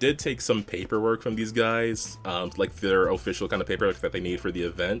play. They did take some paperwork from these guys, like their official kind of paperwork that they need for the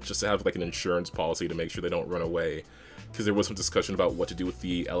event, just to have like an insurance policy to make sure they don't run away. Because there was some discussion about what to do with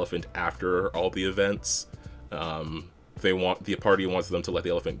the elephant after all the events. The party wants them to let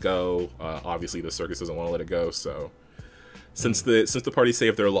the elephant go. Obviously, the circus doesn't want to let it go, so... Since the party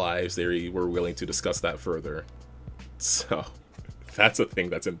saved their lives, they were willing to discuss that further. So, that's a thing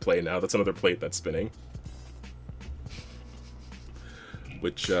that's in play now. That's another plate that's spinning.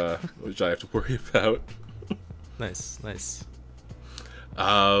 Which I have to worry about. Nice.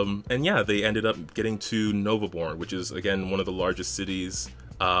 And yeah, they ended up getting to Novaborn, which is, again, one of the largest cities.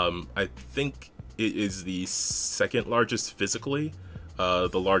 I think it is the second largest physically.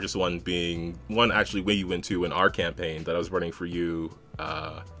 The largest one being one actually we went to in our campaign that I was running for you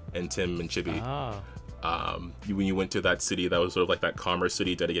and Tim and Chibi. When you went to that city that was sort of like that commerce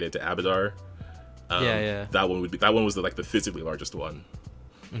city dedicated to Abadar. Yeah. That one was the physically largest one.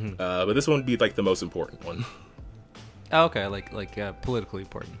 Mm-hmm. But this one would be like the most important one. Oh, okay, like politically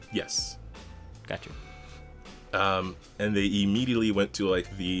important. Yes. Got you. And they immediately went to like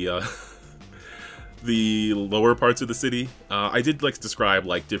the lower parts of the city. I did like describe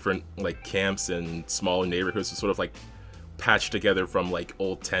like different like camps and small neighborhoods sort of like patched together from like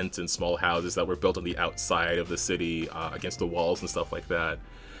old tents and small houses that were built on the outside of the city against the walls and stuff like that.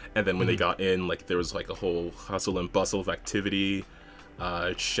 And then when they got in, like there was like a whole hustle and bustle of activity,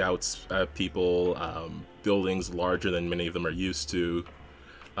 shouts at people, buildings larger than many of them are used to.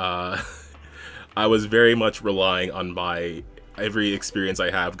 I was very much relying on my every experience I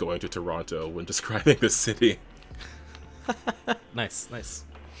have going to Toronto when describing this city. Nice.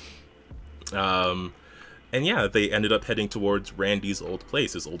 And yeah, they ended up heading towards Randy's old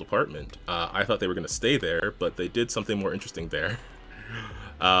place, his old apartment. I thought they were going to stay there, but they did something more interesting there.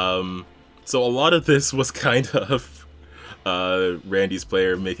 So a lot of this was kind of Randy's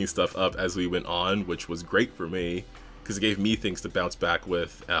player making stuff up as we went on, which was great for me, because it gave me things to bounce back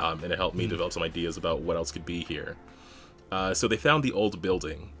with, and it helped me develop some ideas about what else could be here. So they found the old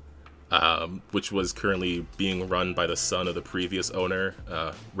building, which was currently being run by the son of the previous owner,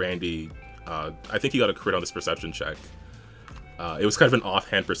 Randy. I think he got a crit on this perception check. It was kind of an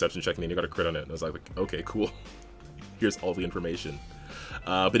offhand perception check, and then he got a crit on it, and I was like, okay, cool. Here's all the information.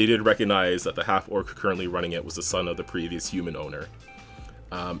 But he did recognize that the half-orc currently running it was the son of the previous human owner.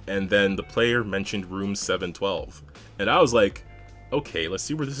 And then the player mentioned room 712. And I was like, okay, let's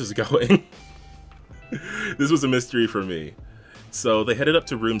see where this is going. This was a mystery for me. So they headed up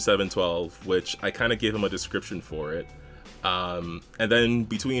to room 712, which I kind of gave him a description for it. And then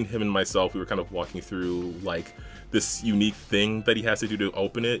between him and myself, we were kind of walking through like this unique thing that he has to do to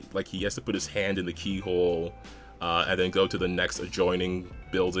open it. Like he has to put his hand in the keyhole, and then go to the next adjoining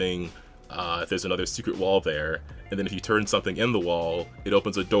building. There's another secret wall there, and then if you turn something in the wall, it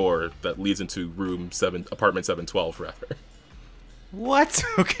opens a door that leads into apartment 712 rather. What?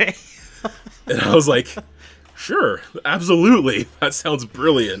 Okay. And I was like, sure, absolutely, that sounds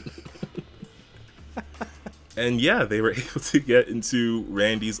brilliant. And yeah, they were able to get into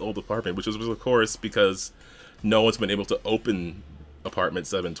Randy's old apartment, which was of course because no one's been able to open apartment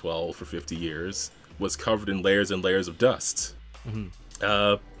 712 for 50 years, was covered in layers and layers of dust.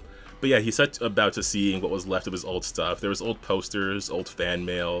 But yeah, he set about to seeing what was left of his old stuff. There was old posters, old fan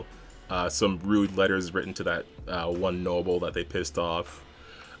mail, some rude letters written to that one noble that they pissed off.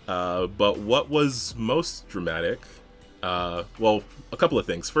 But what was most dramatic, well, a couple of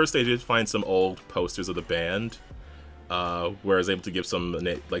things. First, they did find some old posters of the band, where I was able to give some,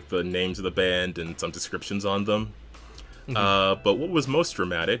 like, the names of the band and some descriptions on them. But what was most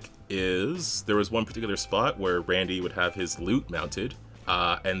dramatic is there was one particular spot where Randy would have his lute mounted,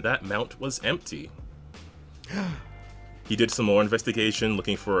 and that mount was empty. He did some more investigation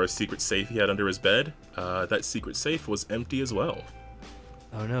looking for a secret safe he had under his bed. That secret safe was empty as well.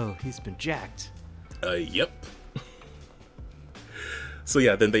 Oh no, he's been jacked. Yep. So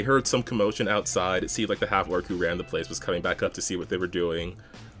yeah, then they heard some commotion outside. It seemed like the half-orc who ran the place was coming back up to see what they were doing.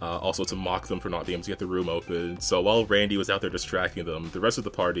 Also to mock them for not being able to get the room open. So while Randy was out there distracting them, the rest of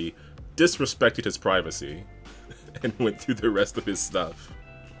the party disrespected his privacy and went through the rest of his stuff.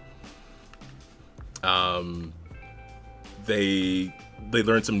 They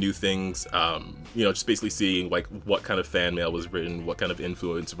learned some new things, you know, just basically seeing like what kind of fan mail was written, what kind of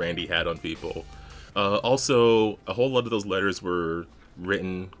influence Randy had on people. Also, a whole lot of those letters were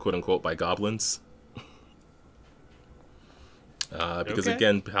written, quote-unquote, by goblins. Because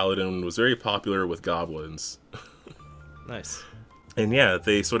again, Paladin was very popular with goblins. Nice. And yeah,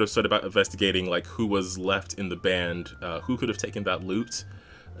 they sort of set about investigating like who was left in the band, who could have taken that loot.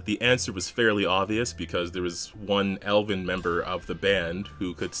 The answer was fairly obvious because there was one elven member of the band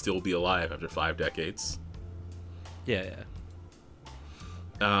who could still be alive after 5 decades. Yeah.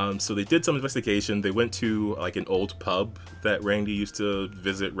 So they did some investigation. They went to like an old pub that Randy used to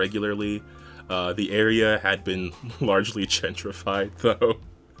visit regularly. The area had been largely gentrified, though.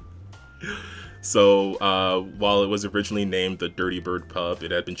 So, while it was originally named the Dirty Bird Pub,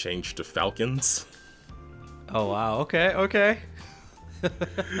 it had been changed to Falcons. Oh, wow. Okay.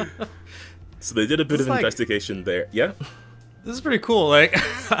 So they did a bit of investigation there. Yeah? This is pretty cool. Like,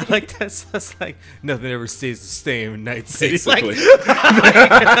 I like that. That's like, nothing ever stays the same in Night City. Exactly.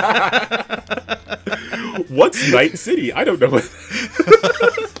 What's Night City? I don't know what.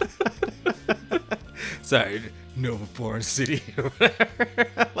 Sorry, Nova Born City or whatever.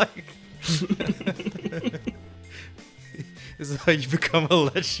 Like, this is how you become a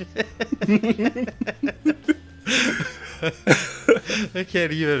legend. I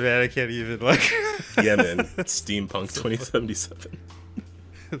can't even, man. I can't even, like. Yeah, man. Steampunk 2077.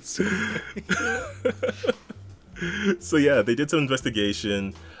 So yeah, they did some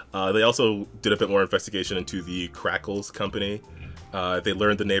investigation. They also did a bit more investigation into the Crackles company. They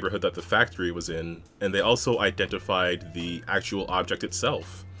learned the neighborhood that the factory was in, and they also identified the actual object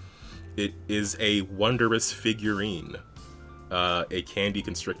itself. It is a wondrous figurine, a candy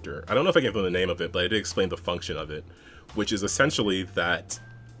constrictor. I don't know if I gave them the name of it, but I did explain the function of it, which is essentially that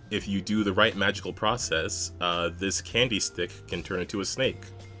if you do the right magical process, this candy stick can turn into a snake.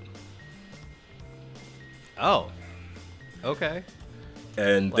 Oh. Okay.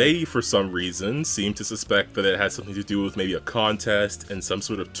 And they, for some reason, seem to suspect that it had something to do with maybe a contest and some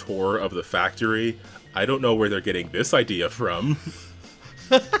sort of tour of the factory. I don't know where they're getting this idea from.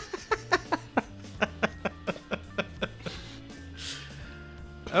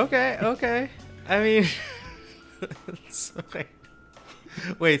 Okay. I mean,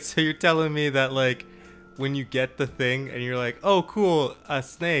 wait, so you're telling me that, like, when you get the thing and you're like, oh, cool, a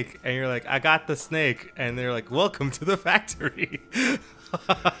snake, and you're like, I got the snake, and they're like, welcome to the factory.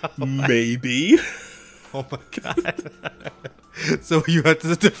 Maybe. Oh my god. So you have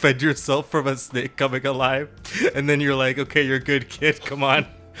to defend yourself from a snake coming alive, and then you're like, okay, you're a good kid, come on.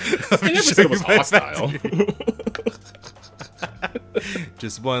 I never said it was hostile.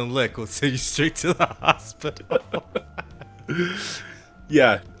 Just one lick will send you straight to the hospital.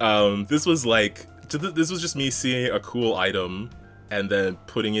 Yeah, this was like, this was just me seeing a cool item and then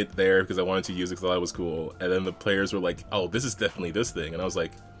putting it there because I wanted to use it because I thought it was cool. And then the players were like, oh, this is definitely this thing. And I was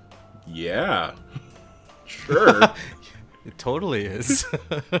like, yeah, sure. It totally is.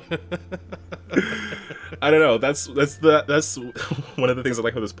 I don't know. That's one of the things I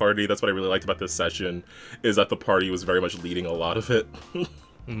like about this party. That's what I really liked about this session, is that the party was very much leading a lot of it.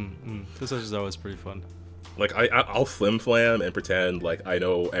 This session is always pretty fun. Like, I'll flim-flam and pretend like I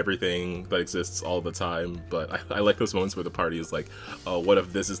know everything that exists all the time, but I like those moments where the party is like, oh, what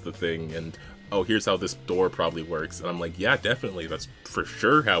if this is the thing, and oh, here's how this door probably works. And I'm like, yeah, definitely, that's for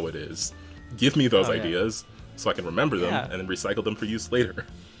sure how it is. Give me those ideas so I can remember them and then recycle them for use later.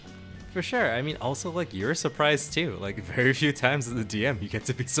 For sure. I mean, also, like, you're surprised too. Like, very few times as the DM you get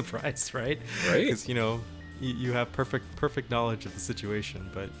to be surprised, right? Right. Because, you know, you have perfect knowledge of the situation,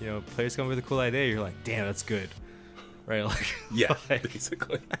 but, you know, players come up with a cool idea, you're like, damn, that's good. Right? Like, yeah,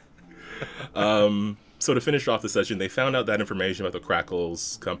 basically. So to finish off the session, they found out that information about the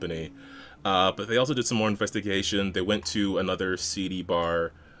Crackles company, but they also did some more investigation. They went to another seedy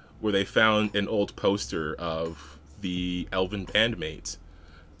bar where they found an old poster of the elven bandmate,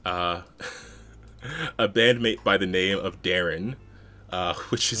 a bandmate by the name of Darren,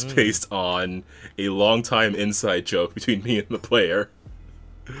 which is based on a long-time inside joke between me and the player,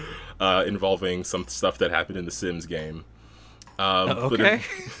 involving some stuff that happened in the Sims game. Okay.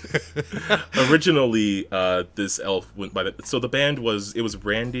 Originally, this elf went by so the band was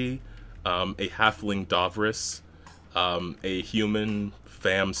Randy, a halfling Davris, a human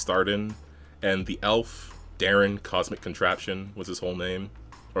Fam Starden, and the elf Darren Cosmic Contraption was his whole name,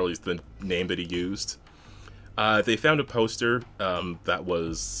 or at least the name that he used. They found a poster that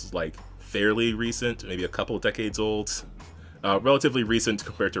was like fairly recent, maybe a couple of decades old, relatively recent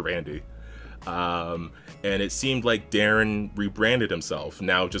compared to Randy. And it seemed like Darren rebranded himself,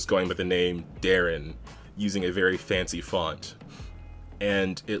 now just going by the name Darren, using a very fancy font.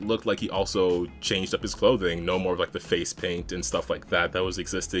 And it looked like he also changed up his clothing, no more of like the face paint and stuff like that was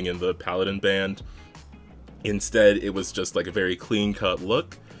existing in the Paladin band. Instead, it was just like a very clean-cut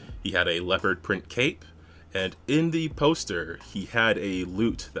look. He had a leopard print cape, and in the poster, he had a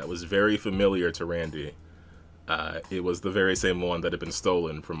lute that was very familiar to Randy. It was the very same one that had been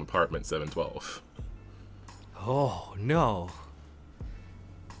stolen from apartment 712. Oh, no.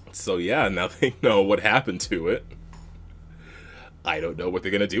 So yeah, now they know what happened to it. I don't know what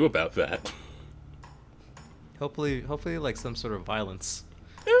they're gonna do about that. Hopefully like some sort of violence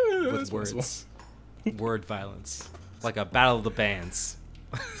with words. Possible. Word violence. Like a battle of the bands.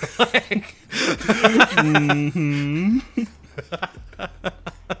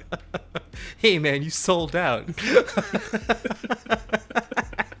 Hey man, you sold out.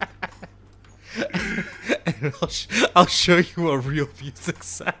 And I'll show you a real view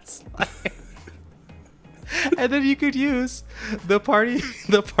success. And then you could use the party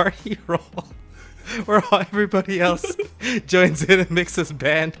roll where everybody else joins in and makes this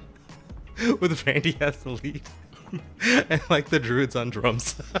band with Randy as the lead. And like the druids on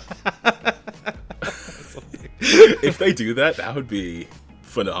drums. If they do that, that would be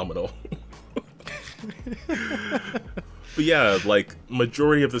phenomenal. But yeah, like,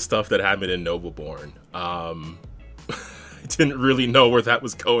 majority of the stuff that happened in Novaborn, I didn't really know where that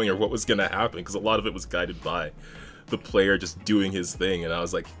was going or what was going to happen, because a lot of it was guided by the player just doing his thing, and I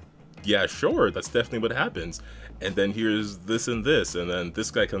was like, yeah, sure, that's definitely what happens. And then here's this, and then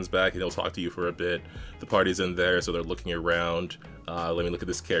this guy comes back and he'll talk to you for a bit. The party's in there, so they're looking around. Let me look at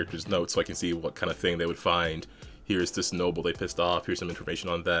this character's notes so I can see what kind of thing they would find. Here's this noble they pissed off, here's some information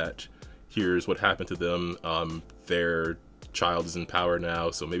on that. Here's what happened to them. Their child is in power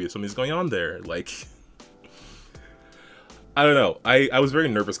now, so maybe something's going on there. Like, I don't know. I was very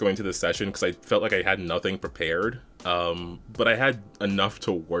nervous going to this session because I felt like I had nothing prepared. But I had enough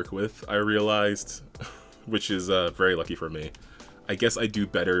to work with, I realized, which is very lucky for me. I guess I do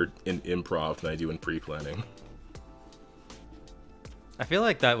better in improv than I do in pre-planning. I feel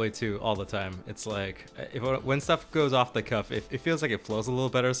like that way too all the time. It's like when stuff goes off the cuff, it feels like it flows a little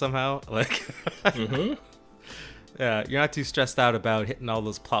better somehow. Like, yeah, you're not too stressed out about hitting all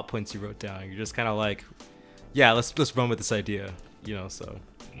those plot points you wrote down. You're just kind of like, yeah, let's run with this idea, you know. So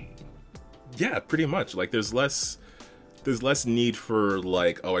yeah, pretty much. Like, there's less need for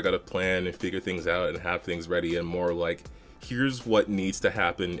like, oh, I gotta plan and figure things out and have things ready, and more like, here's what needs to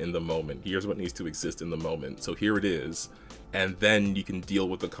happen in the moment. Here's what needs to exist in the moment. So here it is. And then you can deal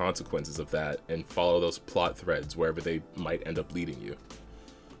with the consequences of that and follow those plot threads wherever they might end up leading you.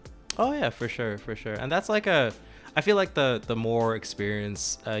 Oh yeah, for sure. And that's like I feel like the more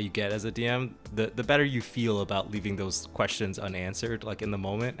experience you get as a DM, the better you feel about leaving those questions unanswered, like in the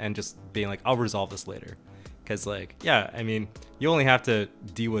moment, and just being like, I'll resolve this later. Because like, yeah, I mean, you only have to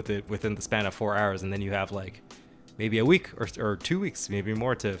deal with it within the span of 4 hours, and then you have like maybe a week or 2 weeks, maybe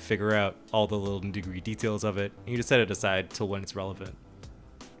more, to figure out all the little nitty-gritty details of it. You just set it aside till when it's relevant.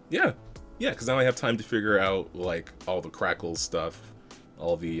 Yeah, because now I have time to figure out like all the Crackles stuff,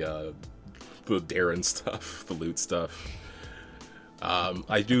 all the Darren stuff, the loot stuff.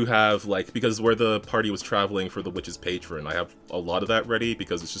 I do have, like, because where the party was traveling for the Witch's Patron, I have a lot of that ready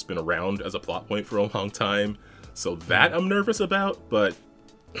because it's just been around as a plot point for a long time. So that I'm nervous about, but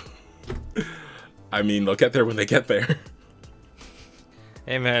I mean, they'll get there when they get there.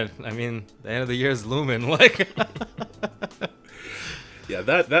 Hey man, I mean, the end of the year is looming, like. Yeah,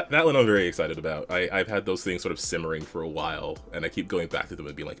 that one I'm very excited about. I've had those things sort of simmering for a while, and I keep going back to them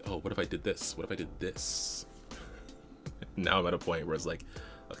and being like, oh, what if I did this? What if I did this? Now I'm at a point where it's like,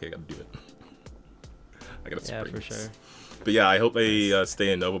 okay, I gotta do it. I gotta Yeah, spring for this. sure. But yeah, I hope they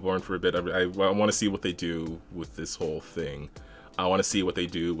stay in Novaborn for a bit. I want to see what they do with this whole thing. I want to see what they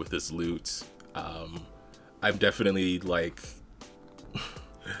do with this loot. I'm definitely like,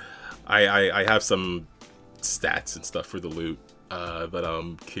 I have some stats and stuff for the loot, but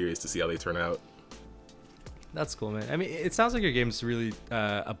I'm curious to see how they turn out. That's cool, man. I mean, it sounds like your game's really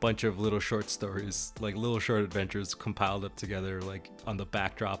a bunch of little short stories, like little short adventures compiled up together, like on the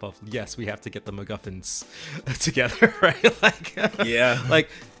backdrop of, yes, we have to get the MacGuffins together, right? Like, yeah. Like,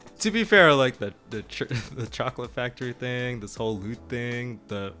 to be fair, like the chocolate factory thing, this whole loot thing,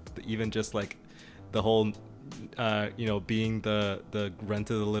 the even just like the whole, you know, being the runt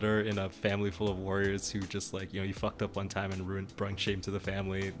of the litter in a family full of warriors who just like, you know, you fucked up one time and brought shame to the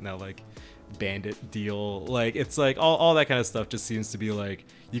family. Now like bandit deal, like it's like all that kind of stuff just seems to be like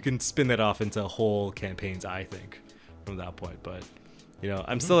you can spin that off into whole campaigns, I think, from that point. But you know,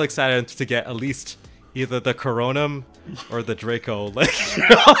 I'm still excited to get at least either the Coronum or the Draco, like, you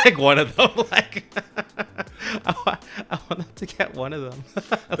know, like one of them. Like I want them to get one of them.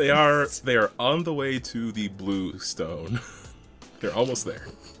 They are on the way to the blue stone. They're almost there.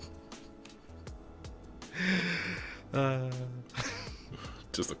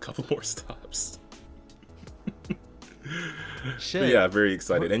 Just a couple more stops. Shit. But yeah, very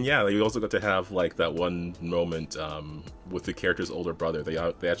excited. And yeah, we also got to have like that one moment with the character's older brother. They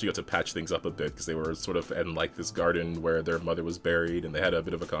actually got to patch things up a bit because they were sort of in like this garden where their mother was buried, and they had a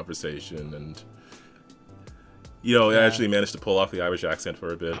bit of a conversation. And you know, I actually managed to pull off the Irish accent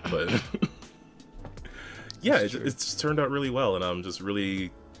for a bit, but yeah, it's turned out really well. And I'm just really,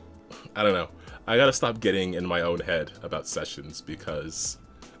 I don't know. I gotta stop getting in my own head about sessions because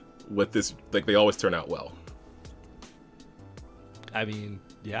with this, like, they always turn out well. I mean,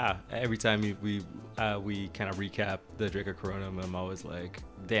 yeah. Every time we kind of recap the Draco Coronum, I'm always like,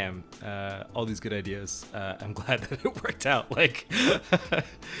 damn, all these good ideas. I'm glad that it worked out. Like,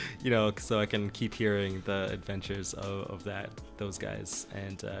 you know, so I can keep hearing the adventures of those guys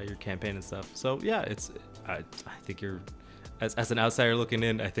and your campaign and stuff. So yeah, I think you're. As an outsider looking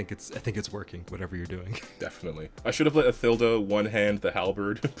in, I think it's working, whatever you're doing. Definitely. I should have let Athilda one-hand the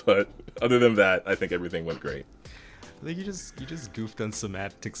halberd, but other than that, I think everything went great. I think you just goofed on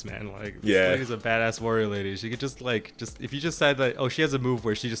semantics, man. Like, this lady's a badass warrior lady. She could just if you just said that, oh, she has a move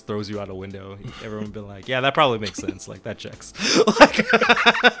where she just throws you out a window, everyone would be like, yeah, that probably makes sense. Like, that checks.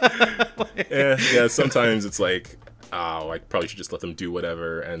 Yeah, sometimes it's like, oh, I probably should just let them do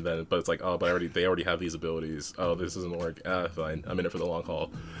whatever, and then, but it's like, oh, but they already have these abilities. Oh, this doesn't work. Fine, I'm in it for the long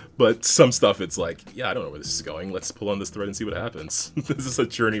haul. But some stuff, it's like, yeah, I don't know where this is going. Let's pull on this thread and see what happens. This is a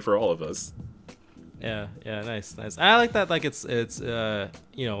journey for all of us. Yeah, nice. I like that. Like, it's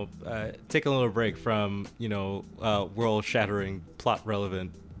you know, take a little break from, you know, world-shattering,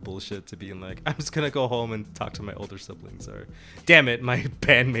 plot-relevant bullshit to being like, I'm just gonna go home and talk to my older siblings, or damn it, my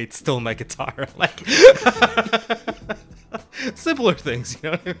bandmate stole my guitar. Like, simpler things, you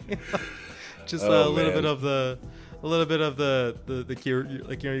know what I mean? Just a little bit of the like, you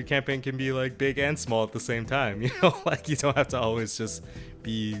know, your campaign can be like big and small at the same time, you know. Like, you don't have to always just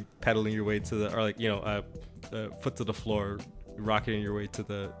be pedaling your way to the, or like, you know, foot to the floor, rocketing your way to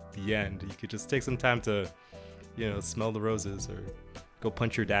the end. You could just take some time to, you know, smell the roses or go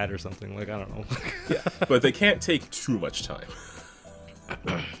punch your dad or something. Like, I don't know. Yeah, but they can't take too much time.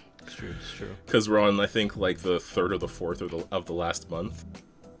 It's true. Because we're on, I think, like the 3rd or the 4th of the last month.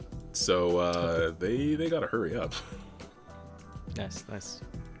 So they gotta hurry up. Nice.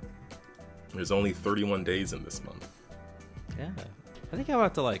 There's only 31 days in this month. Yeah, I think I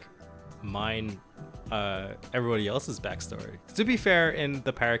want to like mine everybody else's backstory. To be fair, in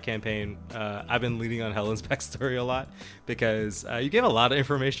the Pirate campaign, I've been leaning on Helen's backstory a lot because you gave a lot of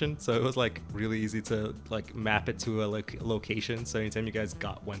information, so it was like really easy to like map it to a location. So anytime you guys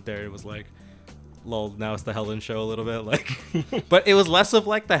went there, it was like, lol, now it's the Helen show a little bit. Like, but it was less of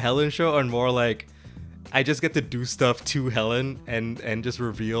like the Helen show and more like I just get to do stuff to Helen and just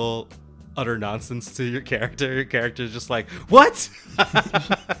reveal utter nonsense to your character. Your character's just like, what?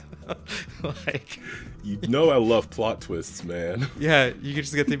 Like, you know, I love plot twists, man. Yeah, you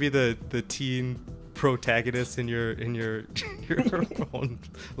just get to be the teen protagonist in your own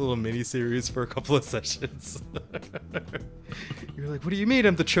little mini series for a couple of sessions. You're like, what do you mean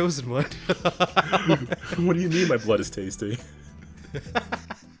I'm the chosen one? What do you mean my blood is tasty?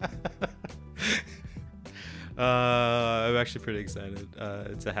 I'm actually pretty excited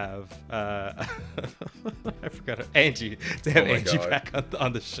to have I forgot Angie Angie God. back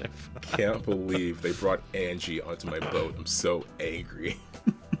on the ship. Can't believe they brought Angie onto my boat. I'm so angry.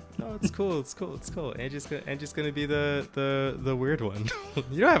 No, it's cool. Angie's gonna be the weird one.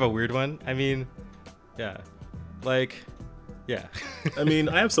 You don't have a weird one. I mean, Yeah. Like, yeah. I mean,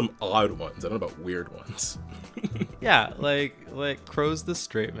 I have some odd ones. I don't know about weird ones. Yeah, like Crow's the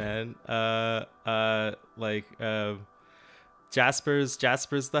straight man. Jasper's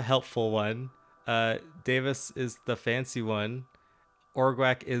the helpful one. Davis is the fancy one.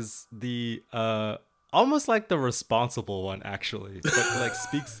 Orgwak is the almost like the responsible one, actually, but like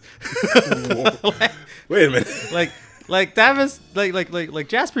speaks. Like, wait a minute. Like Davis, like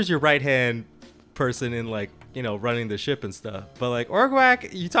Jasper's your right hand person in like, you know, running the ship and stuff. But like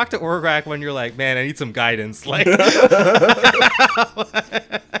Orgwak, you talk to Orgwak when you're like, man, I need some guidance. Like,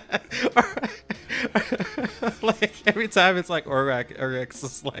 like every time it's like Orgwak's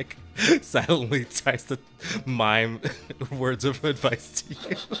just like silently tries to mime words of advice to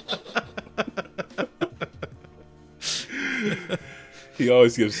you. He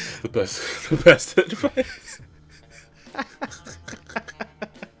always gives the best advice.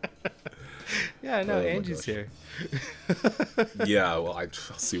 Yeah, no, Angie's here. Yeah, well, I'll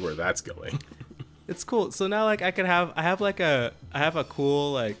see where that's going. It's cool. So now, like, I have a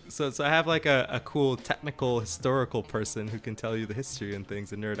cool, like, so I have like a cool technical historical person who can tell you the history and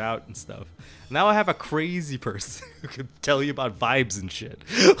things and nerd out and stuff. Now I have a crazy person who can tell you about vibes and shit.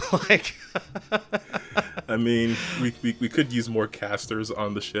 Like, I mean, we could use more casters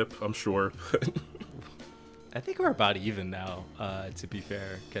on the ship, I'm sure. I think we're about even now, to be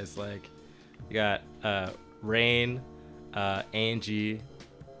fair, because like you got Rain, Angie,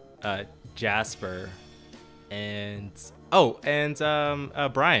 Jasper, and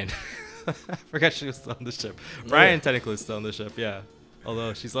Brian. I forgot she was still on the ship. Brian technically is still on the ship, yeah.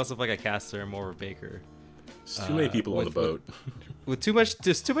 Although she's less of like a caster and more of a baker. There's too many people on the boat. With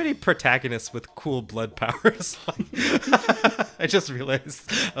there's too many protagonists with cool blood powers. I just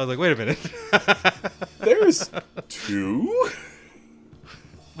realized. I was like, wait a minute. There's two?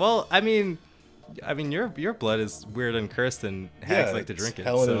 Well, I mean, your blood is weird and cursed, and hags like to drink it.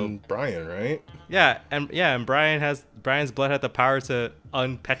 Helen and Brian, right? Yeah, and Brian's blood had the power to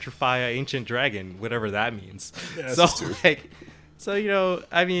unpetrify an ancient dragon, whatever that means. Yeah, so like, so you know,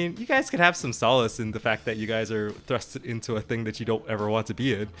 I mean, you guys could have some solace in the fact that you guys are thrusted into a thing that you don't ever want to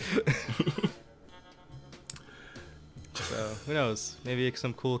be in. So who knows? Maybe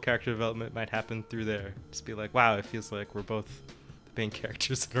some cool character development might happen through there. Just be like, wow, it feels like we're both main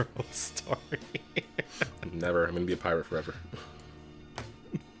characters in our own story. Never. I'm gonna be a pirate forever.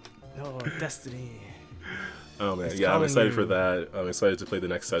 No, destiny. Oh man, yeah, I'm excited for that. I'm excited to play the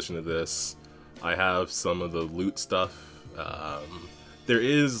next session of this. I have some of the loot stuff. There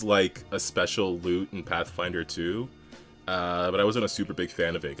is like a special loot in Pathfinder 2, but I wasn't a super big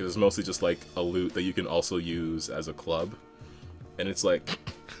fan of it because it's mostly just like a loot that you can also use as a club, and it's like,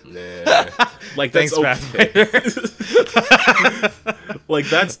 nah, like that's okay. Like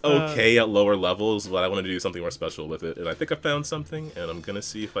that's okay at lower levels, but I wanted to do something more special with it, and I think I found something, and I'm gonna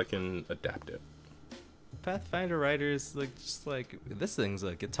see if I can adapt it. Pathfinder writers like just like this thing's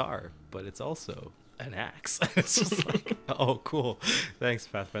a guitar, but it's also an axe. It's just like, oh, cool. Thanks,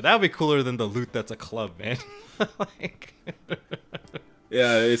 Pathfinder. That would be cooler than the loot that's a club, man. Like,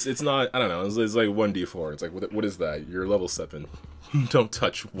 yeah, it's not. I don't know. It's like 1d4. It's like, what is that? You're level 7. Don't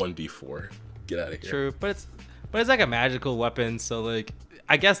touch 1d4. Get out of here. True, but it's like a magical weapon, so like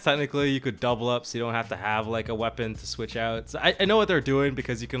I guess technically you could double up, so you don't have to have like a weapon to switch out. So I know what they're doing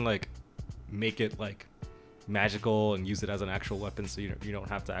because you can like make it like magical and use it as an actual weapon, so you don't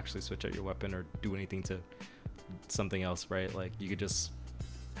have to actually switch out your weapon or do anything to something else, right? Like you could just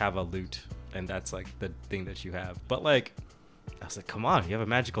have a loot and that's like the thing that you have. But like I was like, come on, you have a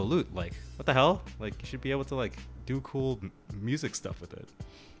magical loot, like what the hell? Like you should be able to like do cool music stuff with it.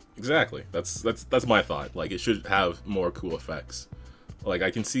 Exactly. That's my thought. Like it should have more cool effects. Like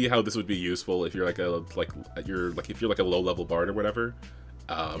I can see how this would be useful if you're like if you're like a low level bard or whatever.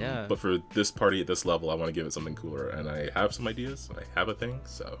 Yeah. But for this party at this level, I want to give it something cooler, and I have some ideas. I have a thing,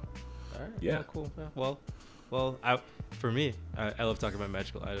 so all right, yeah, cool. Yeah, well, for me, I love talking about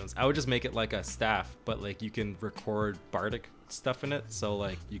magical items. I would just make it like a staff, but like you can record bardic stuff in it. So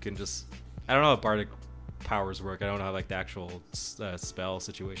like you can just, I don't know how bardic powers work. I don't know how like the actual spell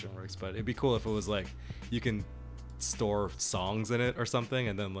situation works, but it'd be cool if it was like you can store songs in it or something,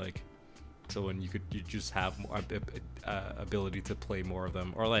 and then like. So when you just have more ability to play more of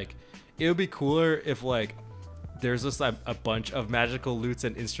them, or like it would be cooler if like there's just a bunch of magical lutes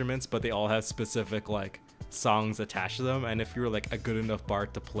and instruments, but they all have specific like songs attached to them, and if you're like a good enough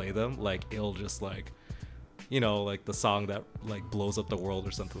bard to play them, like it'll just like, you know, like the song that like blows up the world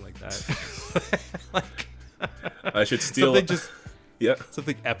or something like that. Like I should steal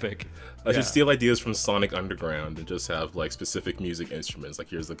something epic. I should steal ideas from Sonic Underground and just have like specific music instruments. Like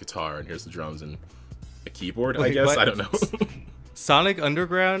here's the guitar and here's the drums, and a keyboard, Wait, I guess. what? I don't know. Sonic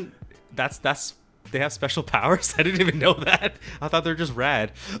Underground, that's they have special powers? I didn't even know that. I thought they're just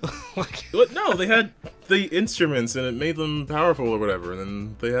rad. Like, But no, they had the instruments and it made them powerful or whatever. And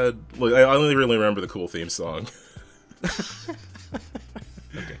then they had, like, I only really remember the cool theme song.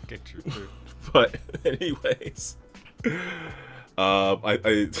 okay, true. But anyways,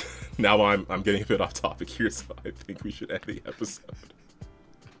 I now I'm getting a bit off topic here, so I think we should end the episode.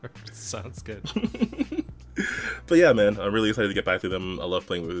 Sounds good. But yeah, man, I'm really excited to get back to them. I love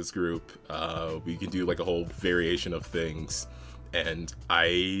playing with this group. We can do like a whole variation of things, and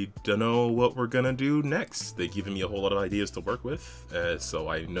I don't know what we're gonna do next. They've given me a whole lot of ideas to work with, so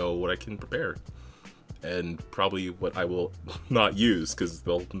I know what I can prepare, and probably what I will not use, because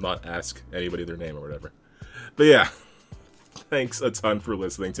they'll not ask anybody their name or whatever. But yeah, thanks a ton for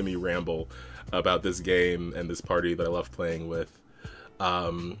listening to me ramble about this game and this party that I love playing with.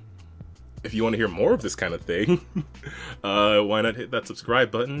 If you want to hear more of this kind of thing, why not hit that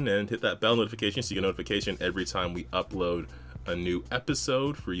subscribe button and hit that bell notification so you get a notification every time we upload a new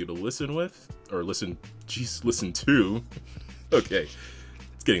episode for you to listen with, or listen to. Okay,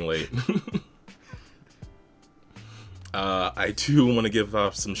 it's getting late. I do want to give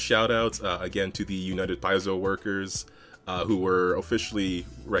some shout outs again to the United Paizo workers who were officially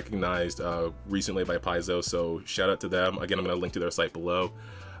recognized recently by Paizo, so shout out to them. Again, I'm going to link to their site below.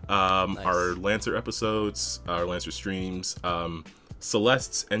 Nice. Our Lancer episodes, our Lancer streams,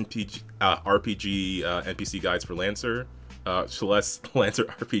 Celeste's RPG NPC guides for Lancer, Celeste's Lancer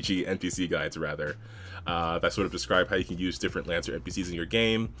RPG NPC guides rather, that sort of describe how you can use different Lancer NPCs in your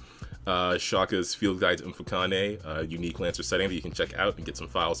game. Shaka's Field Guides and Fukane, a unique Lancer setting that you can check out and get some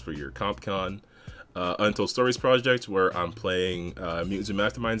files for your CompCon. Untold Stories project, where I'm playing Mutants and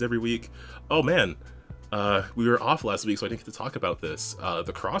Masterminds every week. Oh man, we were off last week, so I didn't get to talk about this.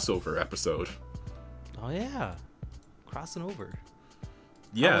 The crossover episode. Oh yeah, crossing over.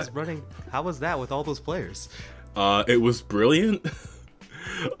 Yeah. How was that with all those players? It was brilliant.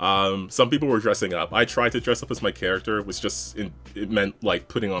 Some people were dressing up. I tried to dress up as my character, which just it meant like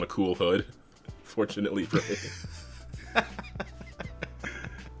putting on a cool hood. Fortunately for me.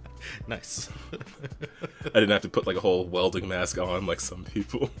 Nice. I didn't have to put like a whole welding mask on like some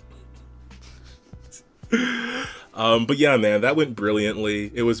people. But yeah, man, that went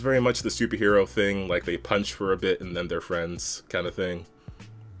brilliantly. It was very much the superhero thing, like they punch for a bit and then they're friends kind of thing.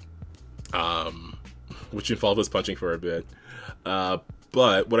 Which involved us punching for a bit. But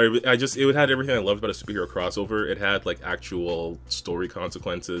what it had everything I loved about a superhero crossover. It had like actual story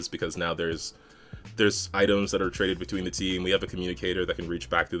consequences, because now there's items that are traded between the team. We have a communicator that can reach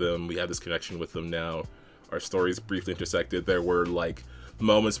back to them. We have this connection with them now. Our stories briefly intersected. There were like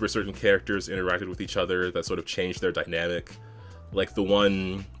moments where certain characters interacted with each other that sort of changed their dynamic. Like the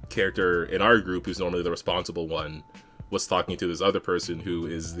one character in our group, who's normally the responsible one, was talking to this other person who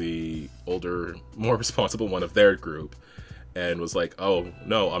is the older, more responsible one of their group, and was like, "Oh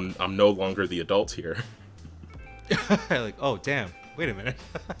no, I'm no longer the adult here." Like, oh damn, wait a minute.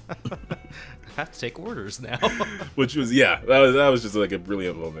 I have to take orders now. Which was, yeah, that was just like a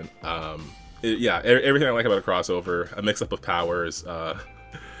brilliant moment. Everything I like about a crossover, a mix up of powers,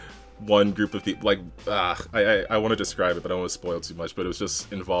 one group of people, like, I want to describe it, but I don't want to spoil too much, but it was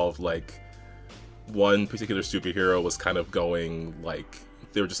just involved, like, one particular superhero was kind of going, like,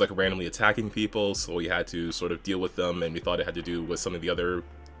 they were just, like, randomly attacking people, so we had to sort of deal with them, and we thought it had to do with something the other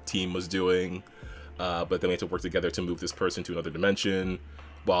team was doing, but then we had to work together to move this person to another dimension,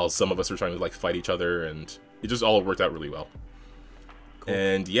 while some of us were trying to, like, fight each other, and it just all worked out really well. Cool.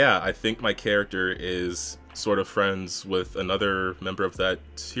 And yeah, I think my character is sort of friends with another member of that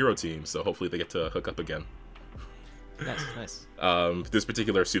hero team, so hopefully they get to hook up again. Nice. This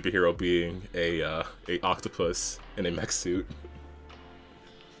particular superhero being a octopus in a mech suit.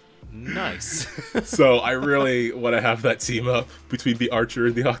 Nice. So I really want to have that team up between the archer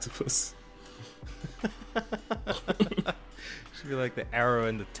and the octopus. Should be like the arrow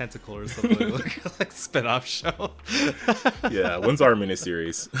and the tentacle or something, like spin-off show. Yeah, when's our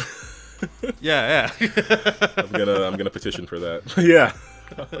miniseries? Yeah. I'm gonna petition for that. Yeah.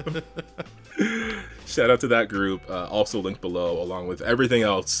 Shout out to that group. Also linked below, along with everything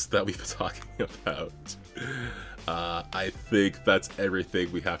else that we've been talking about. I think that's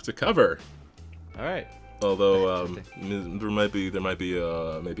everything we have to cover. All right. Although there might be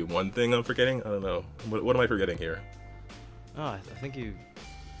maybe one thing I'm forgetting. I don't know. What am I forgetting here? Oh, I think you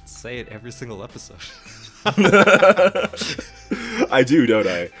say it every single episode. I do, don't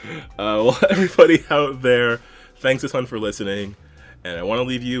I? Well, everybody out there, thanks a ton for listening. And I want to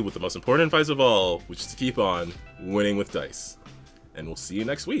leave you with the most important advice of all, which is to keep on winning with dice. And we'll see you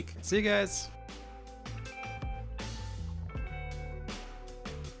next week. See you guys.